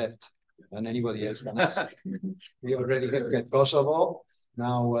subjects left than anybody else can ask. We already have Kosovo,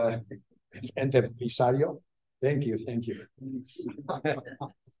 now Frente Polisario. Thank you.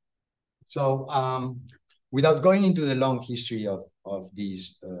 So without going into the long history of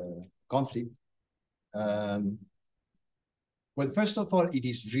this conflict, well, first of all, it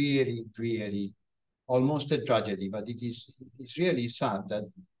is really, really almost a tragedy, but it's really sad that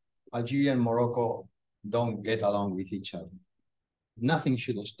Algeria and Morocco don't get along with each other. Nothing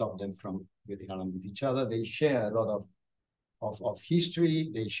should have stopped them from getting along with each other. They share a lot of history.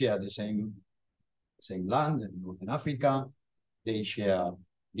 They share the same land in Northern Africa. They share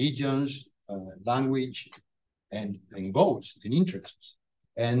regions, language, and goals and interests.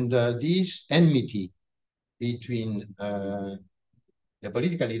 And this enmity between the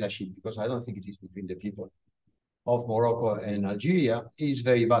political leadership, because I don't think it is between the people of Morocco and Algeria, is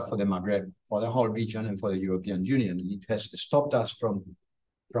very bad for the Maghreb, for the whole region, and for the European Union. And it has stopped us from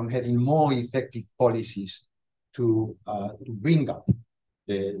having more effective policies to bring up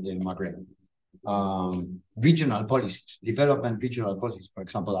the Maghreb. Regional policies, development regional policies, for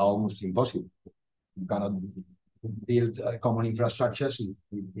example, are almost impossible. You cannot build common infrastructures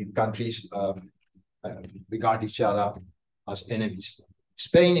if countries regard each other as enemies.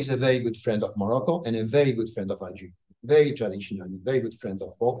 Spain is a very good friend of Morocco and a very good friend of Algeria. Very traditionally, very good friend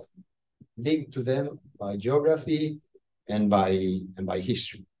of both, linked to them by geography and by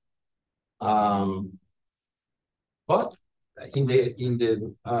history. But when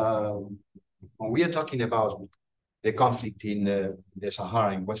we are talking about the conflict in the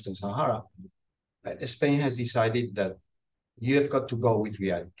Sahara, in Western Sahara, Spain has decided that you have got to go with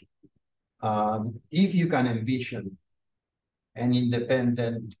reality. If you can envision an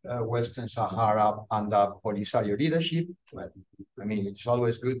independent Western Sahara under Polisario leadership, well, I mean, it's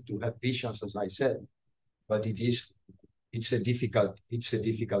always good to have visions, as I said, but it's a difficult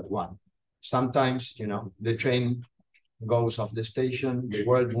one. Sometimes, the train goes off the station, the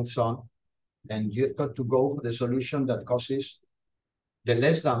world moves on, and you've got to go for the solution that causes the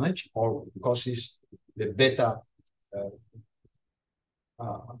less damage or causes the better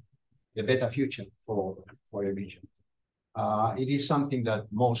future for a region. It is something that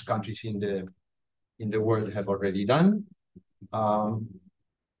most countries in the world have already done.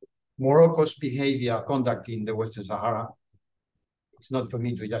 Morocco's conduct in the Western Sahara, it's not for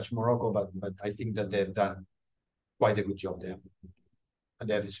me to judge Morocco, but I think that they've done quite a good job there. And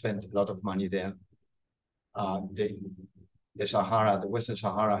they have spent a lot of money there. The Western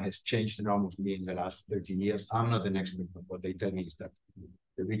Sahara has changed enormously in the last 30 years. I'm not an expert, but what they tell me is that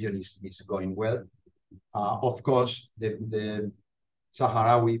the region is going well. Of course, the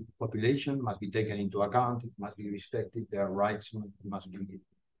Sahrawi population must be taken into account. It must be respected. Their rights must be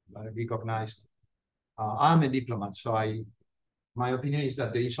recognized. I'm a diplomat, so my opinion is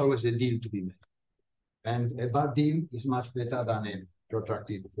that there is always a deal to be made. And a bad deal is much better than a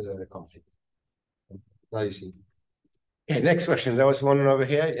protracted conflict. That is it. Okay, next question. There was one over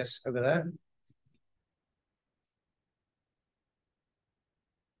here. Yes, over there.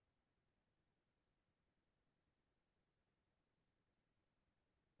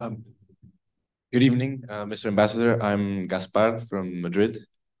 Good evening, Mr. Ambassador. I'm Gaspar from Madrid.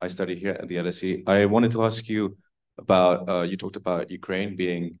 I study here at the LSE. I wanted to ask you about, you talked about Ukraine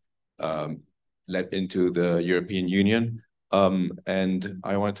being let into the European Union. And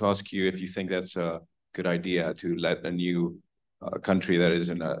I wanted to ask you if you think that's a good idea to let a new country that is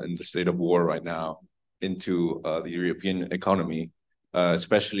in the state of war right now into the European economy,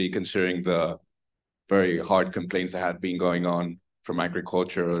 especially considering the very hard complaints that had been going on from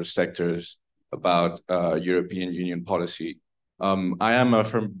agricultural sectors about European Union policy. I am a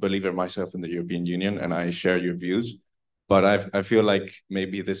firm believer myself in the European Union, and I share your views, but I feel like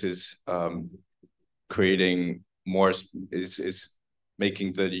maybe this is creating more, is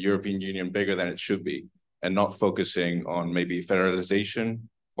making the European Union bigger than it should be, and not focusing on maybe federalization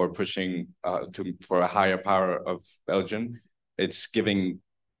or pushing for a higher power of Belgium. It's giving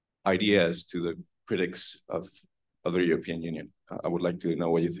ideas to the critics of the European Union. I would like to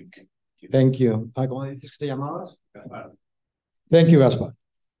know what you think. Thank you. Thank you, Gaspar.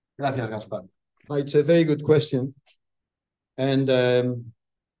 Gracias, Gaspar. It's a very good question. And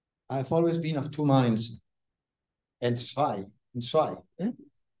I've always been of two minds. And zwei. Eh?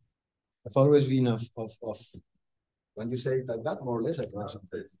 I've always been of when you say it like that, more or less, I can have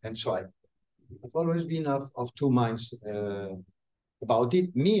something. And zwei. I've always been of two minds about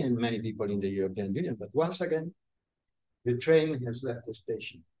it, me and many people in the European Union. But once again, the train has left the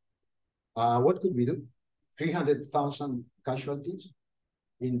station. What could we do? 300,000 casualties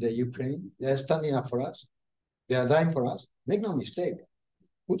in the Ukraine. They are standing up for us. They are dying for us. Make no mistake.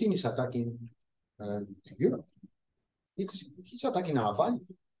 Putin is attacking Europe. He's attacking our value.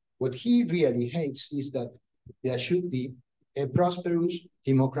 What he really hates is that there should be a prosperous,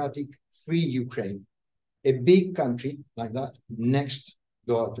 democratic, free Ukraine, a big country like that next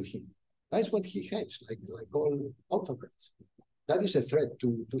door to him. That's what he hates, like all autocrats. That is a threat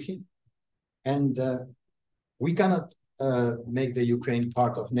to him. And we cannot make the Ukraine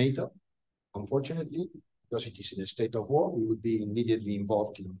part of NATO, unfortunately, because it is in a state of war. We would be immediately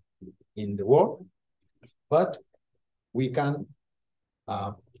involved in the war. But we can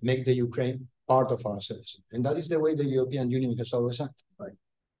make the Ukraine part of ourselves. And that is the way the European Union has always acted. Right?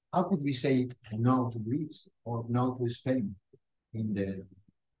 How could we say no to Greece or no to Spain in the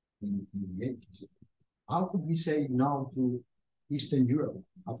 80s? How could we say no to Eastern Europe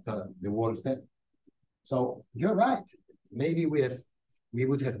after the wall fell? So you're right. Maybe we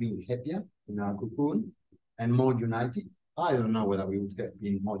would have been happier in our cocoon and more united. I don't know whether we would have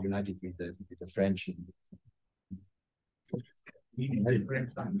been more united with the French.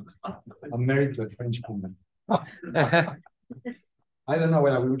 I'm married to a French woman. I don't know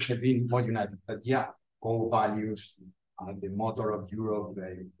whether we would have been more united, but yeah, core values, the motor of Europe,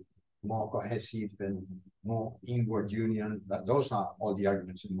 more cohesive and more inward union. Those are all the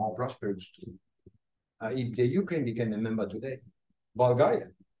arguments, and more prosperous too. If the Ukraine became a member today, Bulgaria,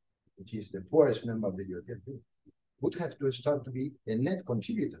 which is the poorest member of the European Union, would have to start to be a net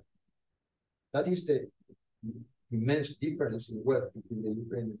contributor. That is the immense difference in wealth between the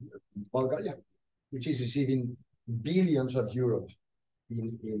Ukraine and Bulgaria, which is receiving billions of euros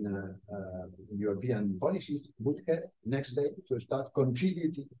in European policies, would have next day to start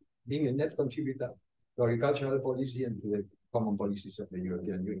contributing, being a net contributor to agricultural policy and to the common policies of the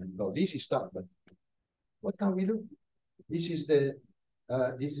European Union. So this is tough, but what can we do? This is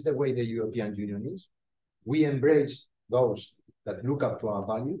the way the European Union is. We embrace those that look up to our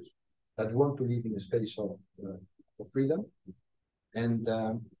values, that want to live in a space of freedom, and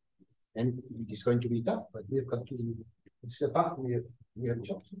it is going to be tough, but we have got to. It's a path we have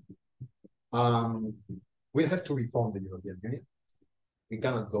chosen. We'll have to reform the European Union. We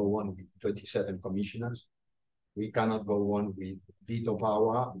cannot go on with 27 commissioners. We cannot go on with veto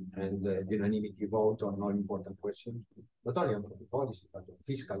power and unanimity vote on all important questions, not only on foreign policy, but on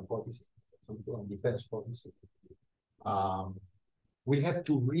fiscal policy, on defense policy. We have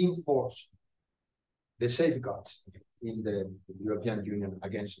to reinforce the safeguards in the European Union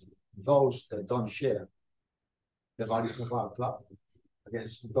against those that don't share the values of our club,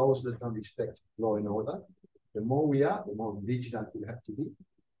 against those that don't respect law and order. The more we are, the more vigilant we have to be.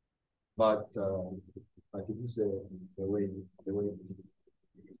 But it is the way.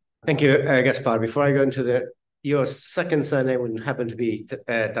 Thank you, Gaspar. Before I go into the Your second surname wouldn't happen to be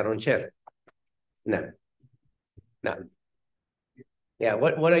Taronchel? No. No. Yeah,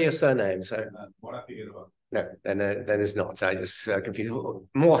 what are your surnames? No, then it's not. I just confused.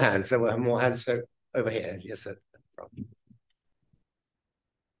 More hands. There were more hands over here. Yes, sir.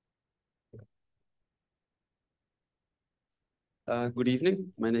 Good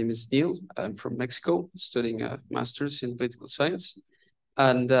evening. My name is Neil. I'm from Mexico, studying a master's in political science.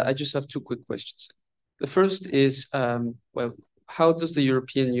 And I just have two quick questions. The first is, well, how does the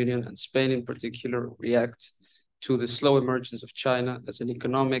European Union and Spain in particular react to the slow emergence of China as an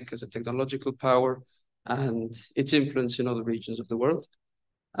economic, as a technological power, and its influence in other regions of the world?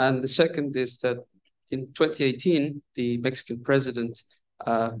 And the second is that in 2018, the Mexican president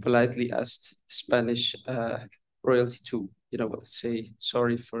politely asked Spanish royalty to, say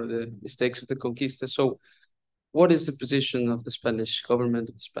sorry for the mistakes of the conquista. So what is the position of the Spanish government,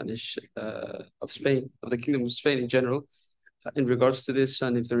 of Spain, of the Kingdom of Spain in general, in regards to this,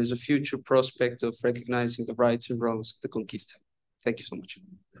 and if there is a future prospect of recognizing the rights and wrongs of the conquista? Thank you so much.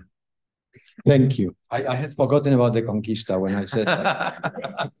 Thank you. I had forgotten about the conquista when I said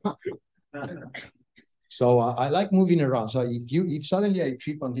that. So I like moving around. So if suddenly I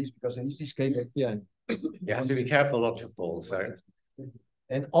trip on this, because I this came back here. You have to be careful not to fall. So,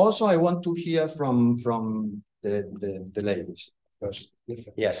 and also I want to hear from the ladies, because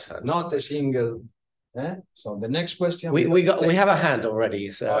yes, not a single. So the next question. We have a hand already.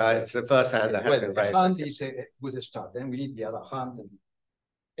 So okay. It's the first hand that has been raised. The hand is a good start. Then we need the other hand.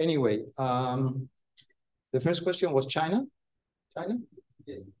 Anyway, the first question was China. China.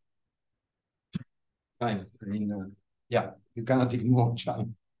 Yeah. China. I mean, yeah, you cannot ignore China.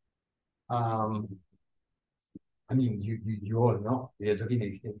 I mean, you all know we are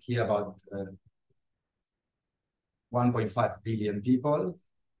talking here about 1.5 billion people,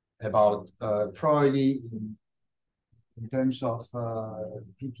 about probably in terms of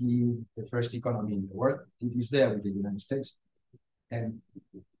PPE, the first economy in the world. It is there with the United States, and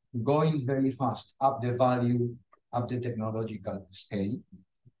going very fast up the value, up the technological scale.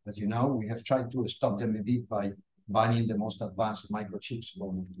 As you know, we have tried to stop them a bit by banning the most advanced microchips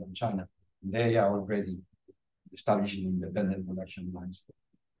from China. They are already establishing independent production lines for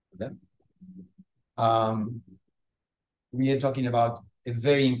them. We are talking about a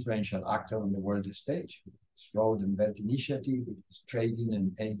very influential actor on the world stage, with its Road and Belt Initiative, with its trading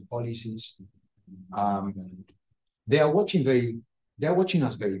and aid policies. They are watching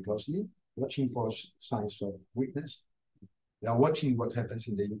us very closely, watching for signs of weakness. They are watching what happens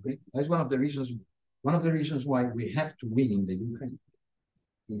in the Ukraine. That's one of the reasons why we have to win in the Ukraine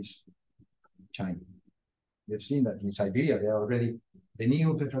is China. They've seen that in Siberia, they are already the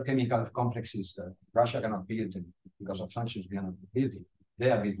new petrochemical complexes that Russia cannot build them because of sanctions. We are not building. They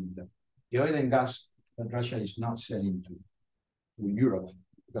are building them. The oil and gas that Russia is not selling to Europe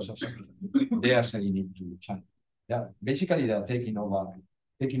because of sanctions, they are selling it to China. Basically, they are taking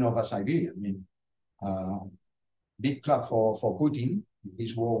over Siberia. I mean, big club for Putin.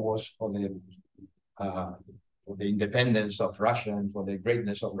 This war was for the independence of Russia and for the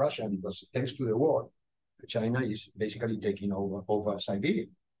greatness of Russia, because thanks to the war, China is basically taking over Siberia.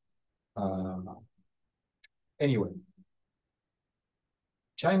 Anyway,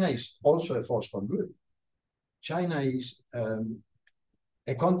 China is also a force for good. China is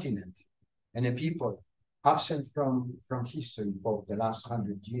a continent and a people absent from history for the last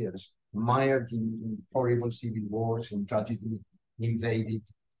 100 years, mired in horrible civil wars, in tragedy, invaded,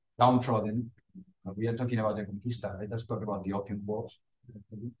 downtrodden. We are talking about the conquista. Let us talk about the Opium Wars.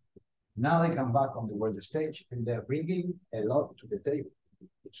 Now they come back on the world stage, and they're bringing a lot to the table.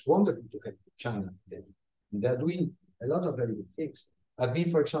 It's wonderful to have China there. And they're doing a lot of very good things. I've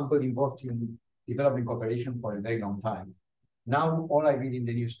been, for example, involved in development cooperation for a very long time. Now, all I read in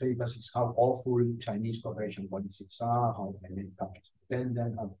the newspapers is how awful Chinese cooperation policies are, how they make countries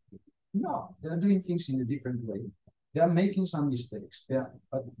dependent. No, they're doing things in a different way. They are making some mistakes,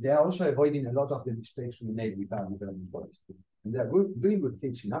 but they are also avoiding a lot of the mistakes we made with our development policy. And they are doing good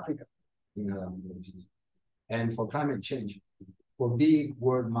things in Africa, and for climate change, for big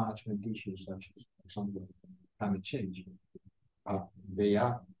world management issues such as, for example, climate change. They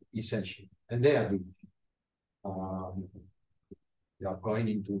are essential, and they are doing. They are going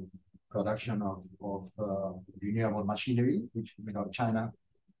into production of renewable machinery, which without China,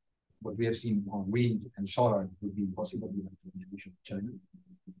 what we have seen on wind and solar would be impossible without the contribution of China.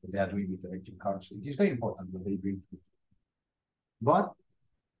 They are doing with electric cars. It is very important that they bring it. But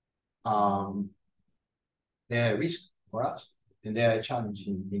they are a risk for us, and they are a challenge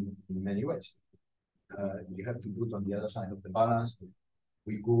in many ways. You have to put on the other side of the balance the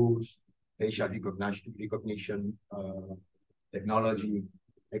Uyghurs, facial recognition technology,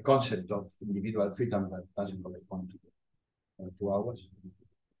 a concept of individual freedom that doesn't correspond to ours.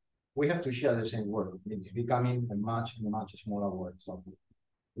 We have to share the same word. It's becoming a much smaller word. So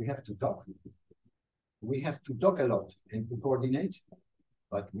we have to talk. We have to talk a lot and to coordinate,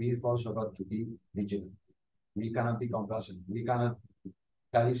 but we've also got to be vigilant. We cannot be complacent. We cannot,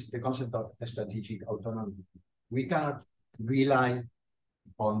 that is the concept of strategic autonomy. We cannot rely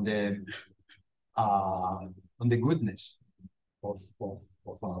on the goodness of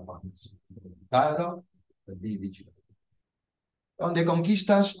our partners. Dialogue, but be vigilant. On the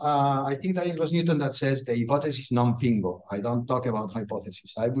conquistas, I think that it was Newton that says the hypothesis non fingo. I don't talk about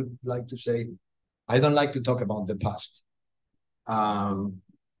hypotheses. I would like to say, I don't like to talk about the past.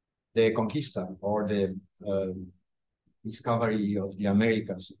 The conquista or the discovery of the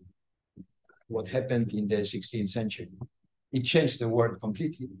Americas, what happened in the 16th century, it changed the world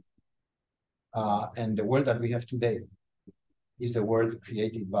completely. And the world that we have today is the world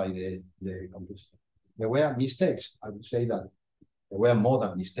created by the conquista. There were mistakes. I would say that there were more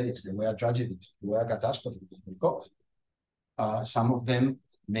than mistakes. There were tragedies. There were catastrophes, of course. Some of them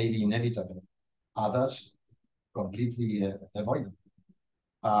may be inevitable. Others completely avoidable.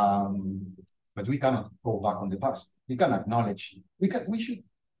 But we cannot go back on the past. We can acknowledge. We should.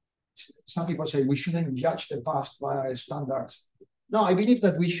 Some people say we shouldn't judge the past by our standards. No, I believe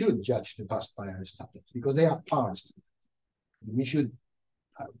that we should judge the past by our standards because they are past. We should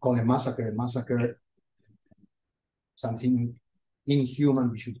call a massacre, something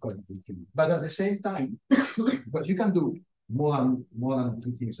inhuman. We should call it inhuman. But at the same time, because you can do more than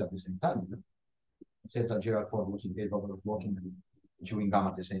two things at the same time. You said that Gerald Ford was incapable of walking and chewing gum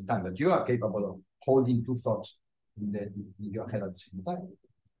at the same time, but you are capable of holding two thoughts in your head at the same time.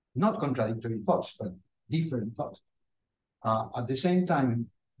 Not contradictory thoughts, but different thoughts. At the same time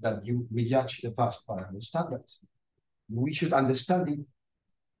that we judge the past by our standards, we should understand it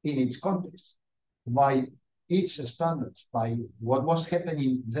in its context, by its standards, by what was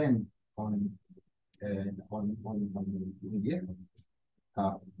happening then on the earth.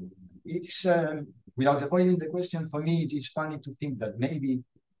 It's without avoiding the question, for me, it is funny to think that maybe,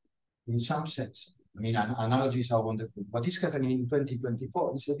 in some sense, I mean, analogies are wonderful. What is happening in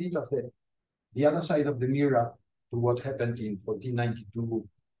 2024 is a bit of the other side of the mirror to what happened in 1492,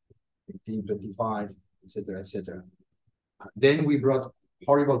 1825, etc., etc. Then we brought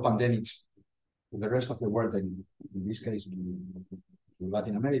horrible pandemics to the rest of the world, and in this case, to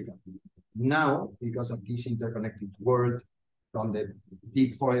Latin America. Now, because of this interconnected world, from the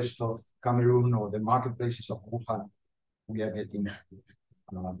deep forest of Cameroon or the marketplaces of Wuhan, we are getting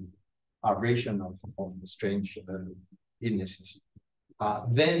a ration of strange illnesses.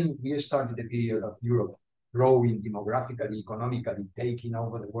 Then we started the period of Europe growing demographically, economically, taking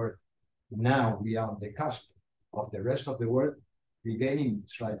over the world. Now we are on the cusp of the rest of the world regaining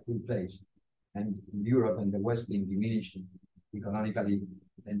its rightful place, and Europe and the West being diminished economically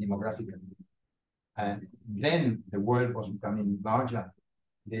and demographically. And then the world was becoming larger.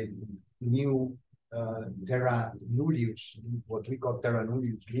 The new terra nullius, what we call terra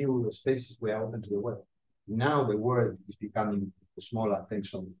nullius, new spaces were open to the world. Now the world is becoming smaller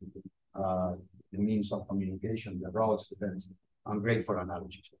thanks to the means of communication, the roads, the fence. I'm great for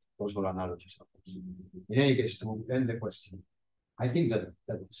analogies, also analogies. In any case, to end the question, I think that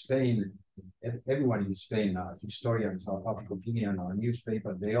Spain, everyone in Spain, our historians, our public opinion, our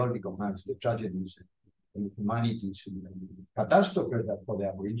newspapers, they all recognize the tragedies and humanities and catastrophe that for the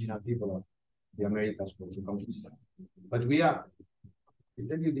Aboriginal people of the Americas was the conquista. But we are, to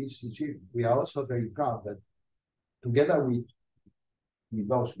tell you this, we are also very proud that together with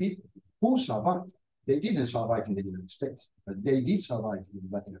those people who survived, they didn't survive in the United States, but they did survive in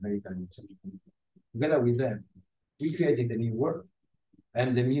Latin America and Central America. Together with them, we created a new world,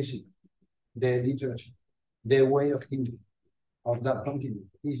 and the music, the literature, the way of thinking of that continent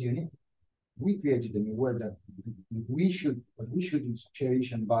is unique. We created a new world that we should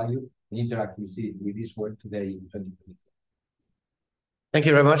cherish and value and interact with this world today in 2020. Thank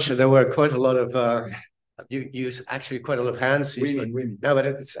you very much. There were quite a lot of you use actually quite a lot of hands. Women. No, but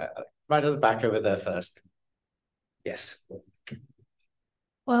it's right at the back over there first. Yes.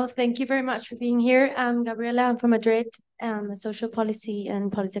 Well, thank you very much for being here. I'm Gabriela. I'm from Madrid. I'm a social policy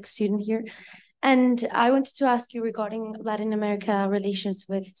and politics student here. And I wanted to ask you regarding Latin America relations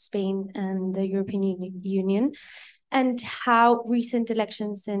with Spain and the European Union, and how recent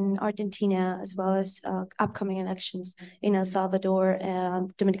elections in Argentina, as well as upcoming elections in El Salvador,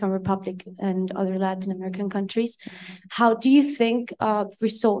 Dominican Republic, and other Latin American countries, how do you think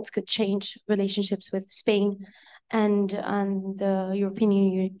results could change relationships with Spain? and the European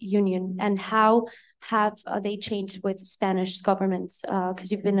Union, and how have they changed with Spanish governments?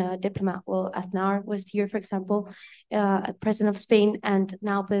 Because you've been a diplomat. Well, Aznar was here, for example, president of Spain, and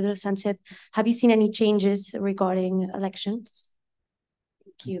now Pedro Sánchez. Have you seen any changes regarding elections?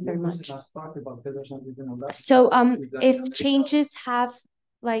 Thank you very much. So, if changes have,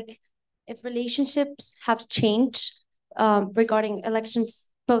 like, if relationships have changed regarding elections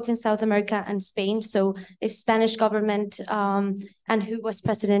both in South America and Spain, so if Spanish government and who was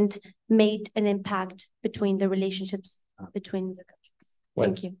president made an impact between the relationships between the countries. Well,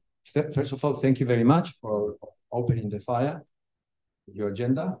 thank you. First of all, thank you very much for opening the fire, your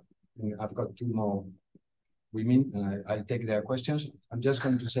agenda. I've got two more women, and I'll take their questions. I'm just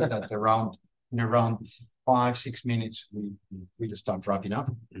going to say that in around 5-6 minutes, we'll start wrapping up.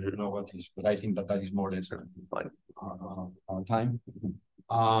 I don't know what is, but I think that is more or less our time.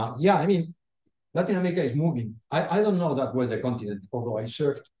 Yeah, I mean, Latin America is moving. I don't know that well the continent, although I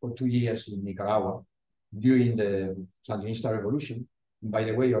served for 2 years in Nicaragua during the Sandinista revolution. And by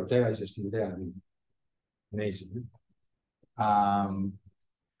the way, Ortega is still there. I mean, amazing.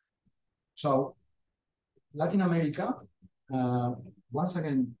 So Latin America, once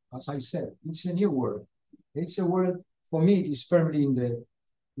again, as I said, it's a new world. It's a world, for me, it is firmly in the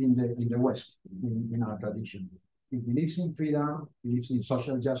West, in our tradition. It believes in freedom, believes in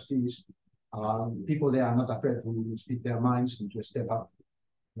social justice. People there are not afraid to speak their minds and to step up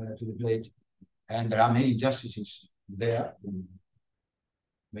to the plate. And there are many injustices there,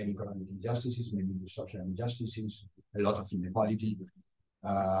 many economic injustices, many social injustices, a lot of inequality.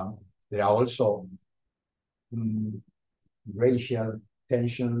 There are also racial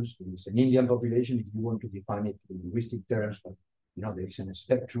tensions. It's an Indian population, if you want to define it in linguistic terms, but you know, there is a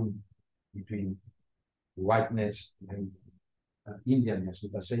spectrum between whiteness and Indianness,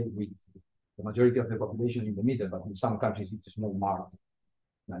 let us say, with the majority of the population in the middle, but in some countries it's more marked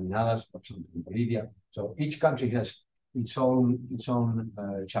than in others, for example, in Bolivia. So each country has its own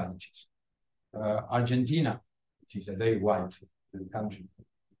challenges. Argentina, which is a very white country,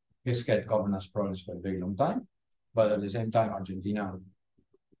 has had governance problems for a very long time, but at the same time, Argentina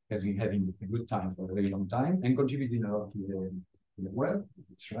has been having a good time for a very long time and contributing a lot to the world.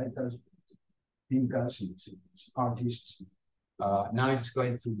 Its writers, thinkers, its artists. Now it's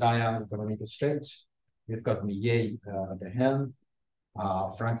going through dire economic straits. We've got Milei at the helm.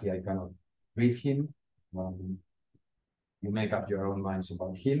 Frankly, I cannot brief him. You make up your own minds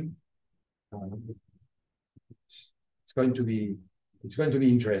about him. It's going to be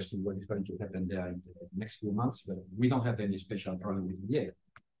interesting what is going to happen there in the next few months. But we don't have any special problem with Milei,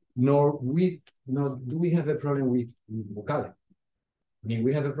 nor do we have a problem with Bukele. I mean,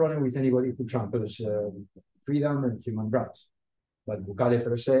 we have a problem with anybody who tramples freedom and human rights. But Bukele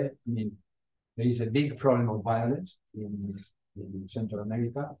per se, I mean, there is a big problem of violence in Central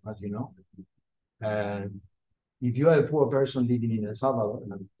America, as you know. And if you are a poor person living in El Salvador,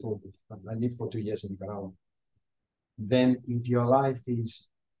 and I lived for 2 years in Nicaragua, then if your life is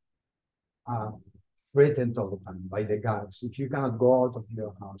threatened all the time by the gangs, if you cannot go out of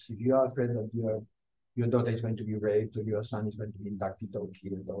your house, if you are afraid that your daughter is going to be raped or your son is going to be inducted or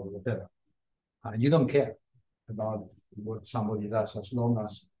killed or whatever, and you don't care about what somebody does as long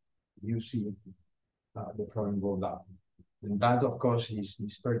as you see the problem go down. And that, of course,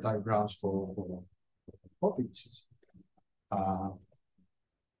 is fertile grounds for populism.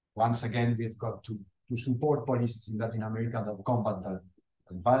 Once again, we've got to support policies in Latin America that combat that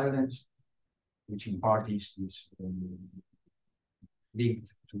violence, which in part is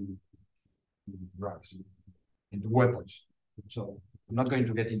linked to drugs and to weapons. So I'm not going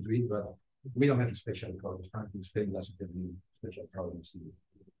to get into it, but we don't have special problems. Frankly, Spain doesn't have any special problems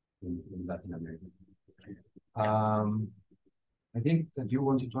in Latin America. I think that you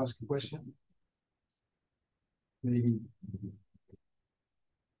wanted to ask a question. Maybe.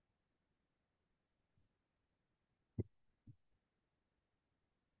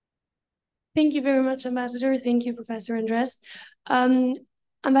 Thank you very much, Ambassador. Thank you, Professor Andres.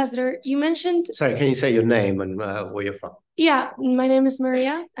 Ambassador, you mentioned... Sorry, can you say your name and where you're from? Yeah, my name is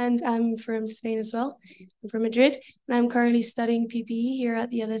Maria, and I'm from Spain as well. I'm from Madrid, and I'm currently studying PPE here at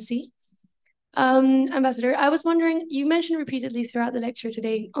the LSE. Ambassador, I was wondering, you mentioned repeatedly throughout the lecture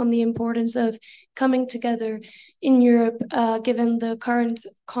today on the importance of coming together in Europe, given the current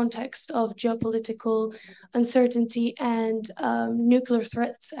context of geopolitical uncertainty and nuclear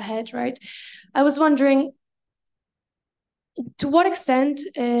threats ahead, right? I was wondering, to what extent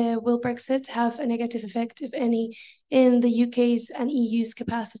will Brexit have a negative effect, if any, in the UK's and EU's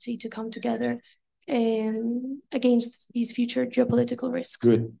capacity to come together against these future geopolitical risks?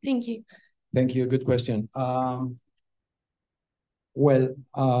 Good. Thank you. Thank you. Good question. Well,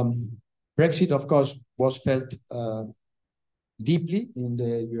 Brexit, of course, was felt deeply in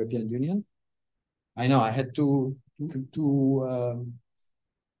the European Union. I know I had a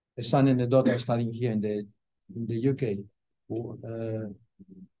son and a daughter studying here in the UK.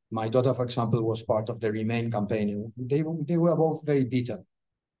 My daughter, for example, was part of the Remain campaign. They were both very bitter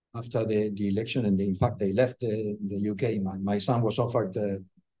after the election, and in fact, they left the UK. My son was offered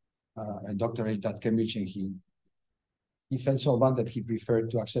a doctorate at Cambridge, and he felt so bad that he preferred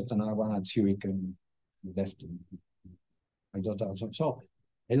to accept another one at Zurich and left. My daughter also. So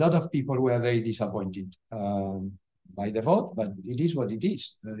a lot of people were very disappointed by the vote, but it is what it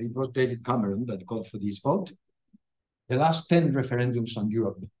is. It was David Cameron that called for this vote. The last 10 referendums on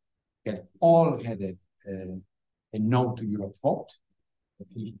Europe have all had a no to Europe vote.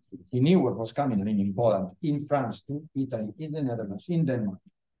 He knew what was coming. I mean, in Poland, in France, in Italy, in the Netherlands, in Denmark.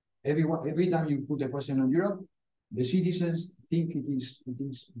 Every time you put a question on Europe, the citizens think it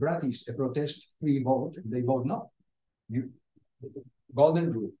is gratis, a protest-free vote. They vote no.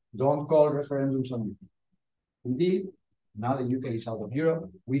 Golden rule: don't call referendums on Europe. Indeed, now the UK is out of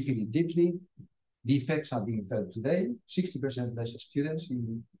Europe. We feel it deeply. The effects are being felt today. 60% less students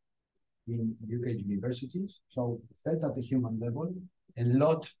in UK universities. So felt at the human level. A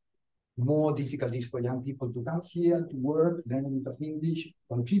lot more difficulties for young people to come here to work, learn a bit of English,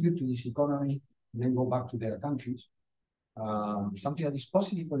 contribute to this economy, and then go back to their countries. Something that is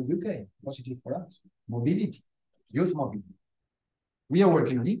positive for the UK, positive for us. Mobility, youth mobility. We are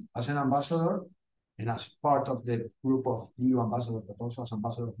working on it as an ambassador and as part of the group of EU ambassadors, but also as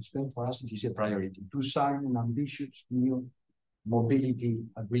ambassador of Spain. For us, it is a priority to sign an ambitious new mobility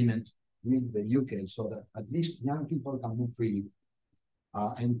agreement with the UK so that at least young people can move freely.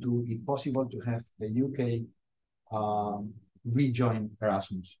 And to, if possible, to have the UK rejoin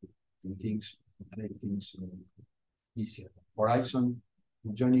Erasmus and make things easier. Horizon,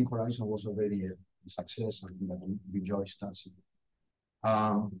 joining Horizon was already a success, and that rejoiced us.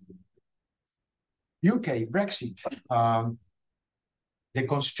 UK, Brexit, the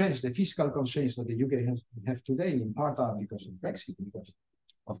constraints, the fiscal constraints that the UK have today, in part are because of Brexit, because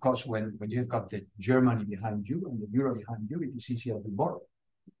of course, when you've got the Germany behind you and the euro behind you, it is easier to borrow.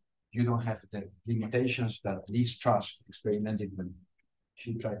 You don't have the limitations that Liz Truss experimented when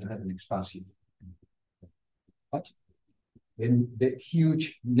she tried to have an expansive. But then the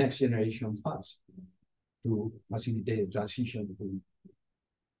huge next generation funds to facilitate the transition to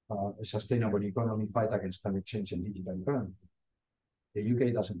a sustainable economy, fight against climate change and digital economy. The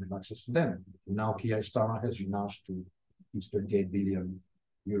UK doesn't have access to them. Now Keir Starmer has announced to his 28 billion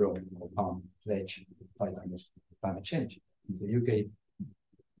euro or pound pledge to fight against climate change. If the UK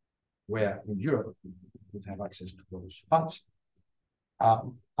were in Europe, would have access to those funds.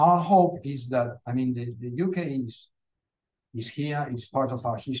 Our hope is that, I mean, the UK is here, it's part of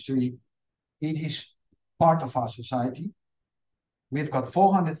our history, it is part of our society. We've got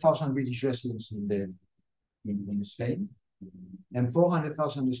 400,000 British residents in Spain, and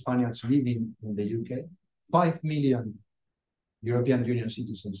 400,000 Spaniards living in the UK. 5 million European Union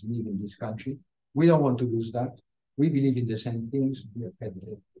citizens live in this country. We don't want to lose that. We believe in the same things. We have had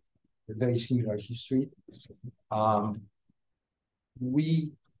a very similar history.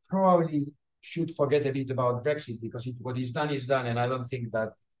 We probably should forget a bit about Brexit because what is done, and I don't think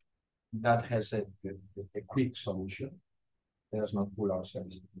that has a quick solution. Let us not fool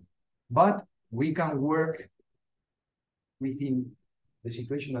ourselves. But we can work within the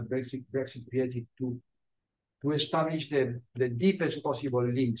situation that Brexit created to establish the deepest possible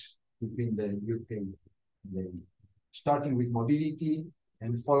links between the UK, starting with mobility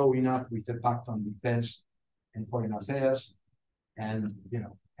and following up with the Pact on Defense and Foreign Affairs, and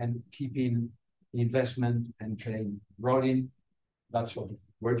keeping investment and trade rolling. That sort of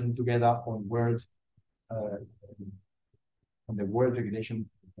working together on the world regulation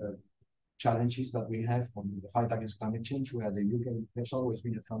challenges that we have on the fight against climate change, where the UK has always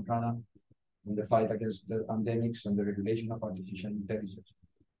been a front runner on the fight against the pandemics and the regulation of artificial intelligence,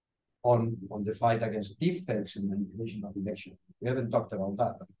 on the fight against deepfakes and manipulation of elections. We haven't talked about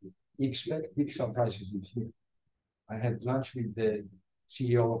that, but we expect big surprises this year. I had lunch with the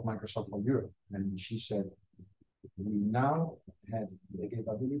CEO of Microsoft for Europe, and she said, we now have the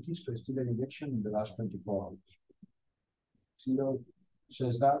capabilities to steal an election in the last 24 hours. CEO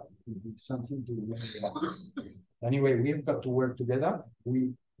says that, it's something to learn about. Anyway, we've got to work together.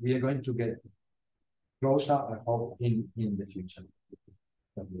 We are going to get closer, I hope, in the future.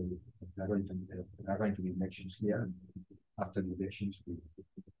 There are going to be elections here. After the elections,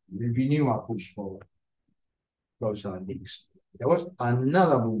 we renew our push for closer links. There was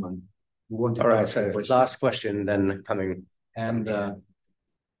another woman who wanted to ask a question. Last question, then coming And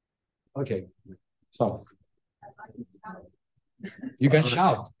okay, so you can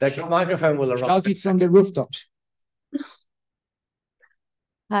shout. The microphone will arrive. Shout it from the rooftops.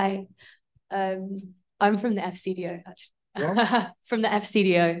 Hi, I'm from the FCDO, actually. From the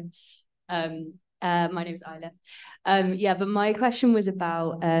FCDO. My name is Isla. Yeah, but my question was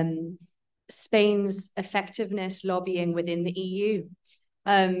about Spain's effectiveness lobbying within the EU.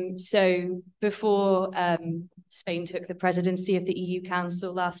 So before Spain took the presidency of the EU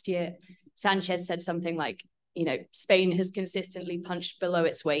Council last year, Sanchez said something like, you know, Spain has consistently punched below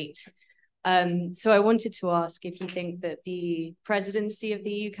its weight. So I wanted to ask if you think that the presidency of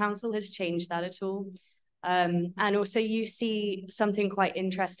the EU Council has changed that at all. And also you see something quite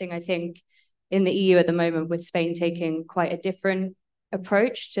interesting, I think, in the EU at the moment, with Spain taking quite a different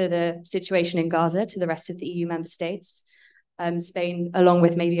approach to the situation in Gaza to the rest of the EU member states. Spain, along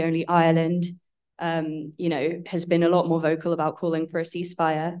with maybe only Ireland, you know, has been a lot more vocal about calling for a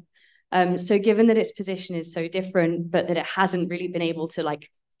ceasefire. So given that its position is so different, but that it hasn't really been able to like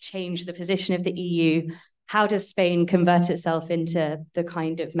change the position of the EU, how does Spain convert itself into the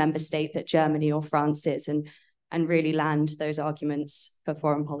kind of member state that Germany or France is, and really land those arguments for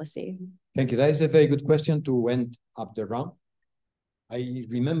foreign policy? Thank you. That is a very good question to end up the round. I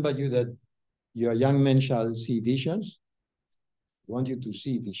remember you that your young men shall see visions. I want you to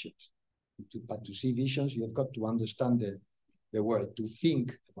see visions. But to see visions, you have got to understand the world, to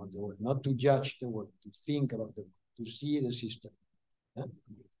think about the world, not to judge the world, to think about the world, to see the system,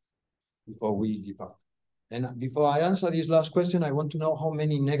 before we depart. And before I answer this last question, I want to know how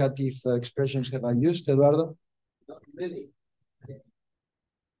many negative expressions have I used, Eduardo? Not many.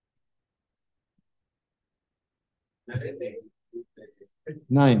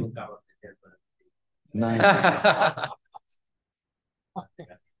 9. 9.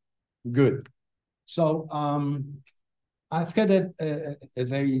 Good. So I've had a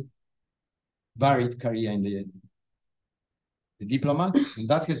very varied career in the diplomat, and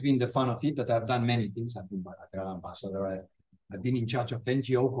that has been the fun of it, that I've done many things. I've been bilateral ambassador. I've been in charge of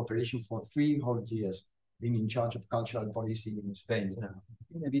NGO cooperation for 3 whole years, been in charge of cultural policy in Spain. You know,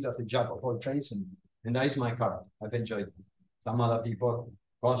 been a bit of a jack of all trades, and that is my character. I've enjoyed it. Some other people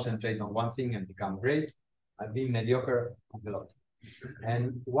concentrate on one thing and become great. I've been mediocre a lot.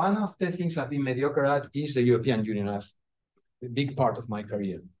 And one of the things I've been mediocre at is the European Union. I've a big part of my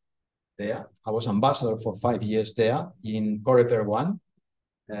career there. I was ambassador for 5 years there in Coreper 1,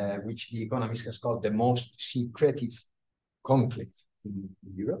 which the Economist has called the most secretive conclave in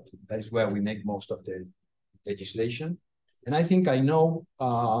Europe. That is where we make most of the legislation. And I think I know,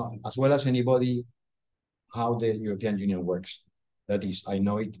 as well as anybody, how the European Union works. That is, I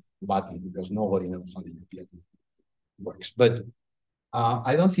know it badly because nobody knows how the European Union works. But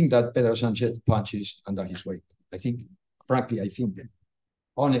I don't think that Pedro Sanchez punches under his weight. I think, frankly, I think that,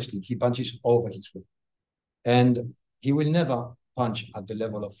 honestly, he punches over his weight. And he will never punch at the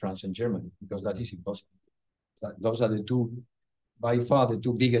level of France and Germany, because that is impossible. Those are the two, by far, the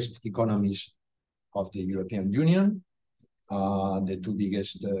 2 biggest economies of the European Union, the 2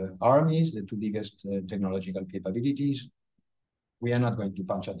 biggest armies, the 2 biggest technological capabilities. We are not going to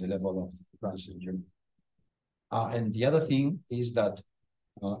punch at the level of France and Germany. And the other thing is that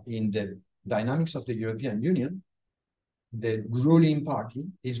in the dynamics of the European Union, the ruling party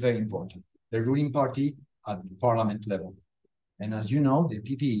is very important. The ruling party at the parliament level. And as you know, the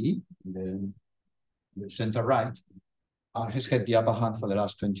PPE, the center-right, has had the upper hand for the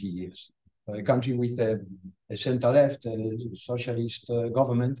last 20 years. A country with a center-left, socialist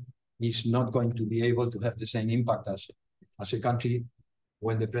government is not going to be able to have the same impact as a country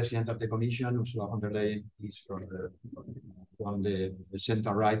when the president of the Commission, Ursula von der Leyen, is from the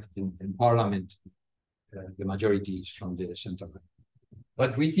center-right in parliament. The majority is from the center-right.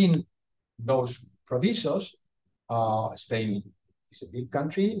 But within those provisos, Spain is a big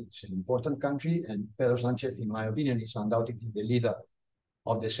country, it's an important country, and Pedro Sanchez, in my opinion, is undoubtedly the leader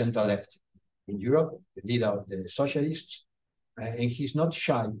of the center-left in Europe, the leader of the socialists, and he's not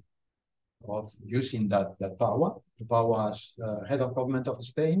shy of using that power, the power as head of government of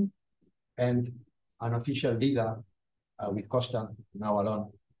Spain, and an official leader with Costa now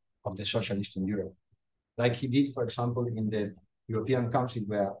alone of the socialists in Europe. Like he did, for example, in the European Council,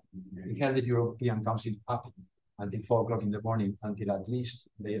 where he held the European Council up until 4 o'clock in the morning, until at least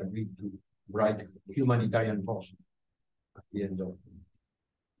they agreed to write humanitarian pause at the end of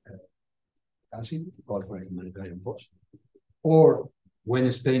the Council, to call for a humanitarian pause. Or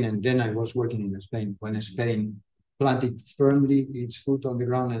when Spain, and then I was working in Spain, when Spain planted firmly its foot on the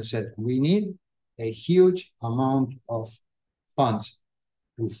ground and said, we need a huge amount of funds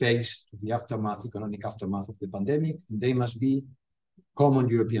to face the aftermath, economic aftermath of the pandemic, and they must be common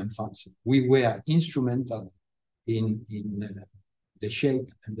European funds. We were instrumental in the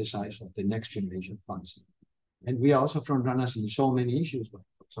shape and the size of the next generation funds. And we are also front runners in so many issues, like,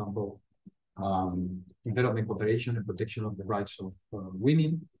 for example, development cooperation and protection of the rights of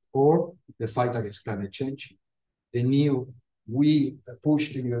women, or the fight against climate change. We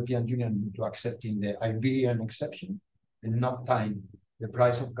pushed the European Union into accepting the Iberian exception and not tying the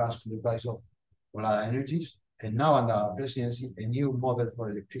price of gas to the price of other energies. And now under our presidency, a new model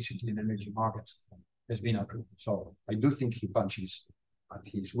for electricity and energy markets has been approved. So I do think he punches at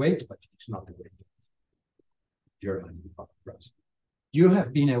his weight, but it's not the weight of Germany. You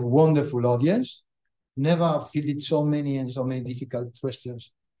have been a wonderful audience. Never fielded so many and so many difficult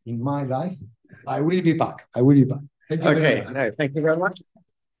questions in my life. I will be back. I will be back. Thank you very much. No, thank you very much.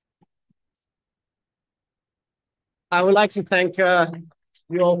 I would like to thank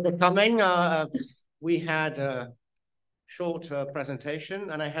you all for coming. We had a short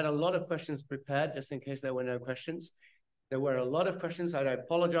presentation, and I had a lot of questions prepared just in case there were no questions. There were a lot of questions, and I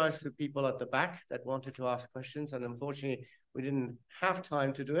apologize to people at the back that wanted to ask questions, and unfortunately, we didn't have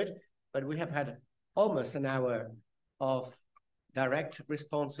time to do it, but we have had almost an hour of direct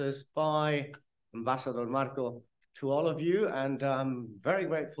responses by Ambassador Marco to all of you, and I'm very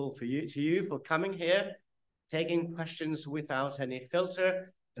grateful to you for coming here, taking questions without any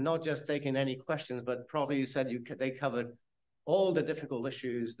filter, and not just taking any questions, but probably you said they covered all the difficult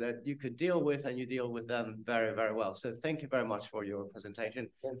issues that you could deal with, and you deal with them very, very well. So thank you very much for your presentation.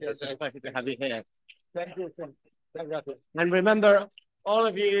 It's a pleasure to have you here. Thank you. And remember, all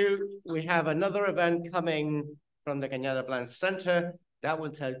of you, we have another event coming from the Cañada Blanc Center that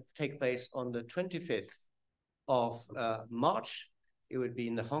will take place on the 25th of March. It would be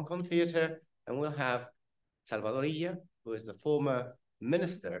in the Hong Kong Theater, and we'll have Salvador Illa, who is the former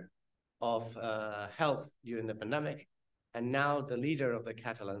Minister of Health during the pandemic, and now the leader of the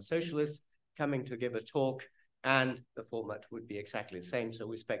Catalan Socialists, coming to give a talk, and the format would be exactly the same. So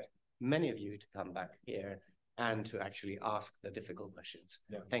we expect many of you to come back here and to actually ask the difficult questions.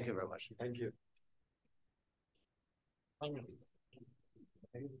 Yeah. Thank you very much. Thank you.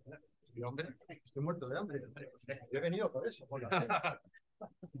 Estoy muerto de hambre. He venido por eso.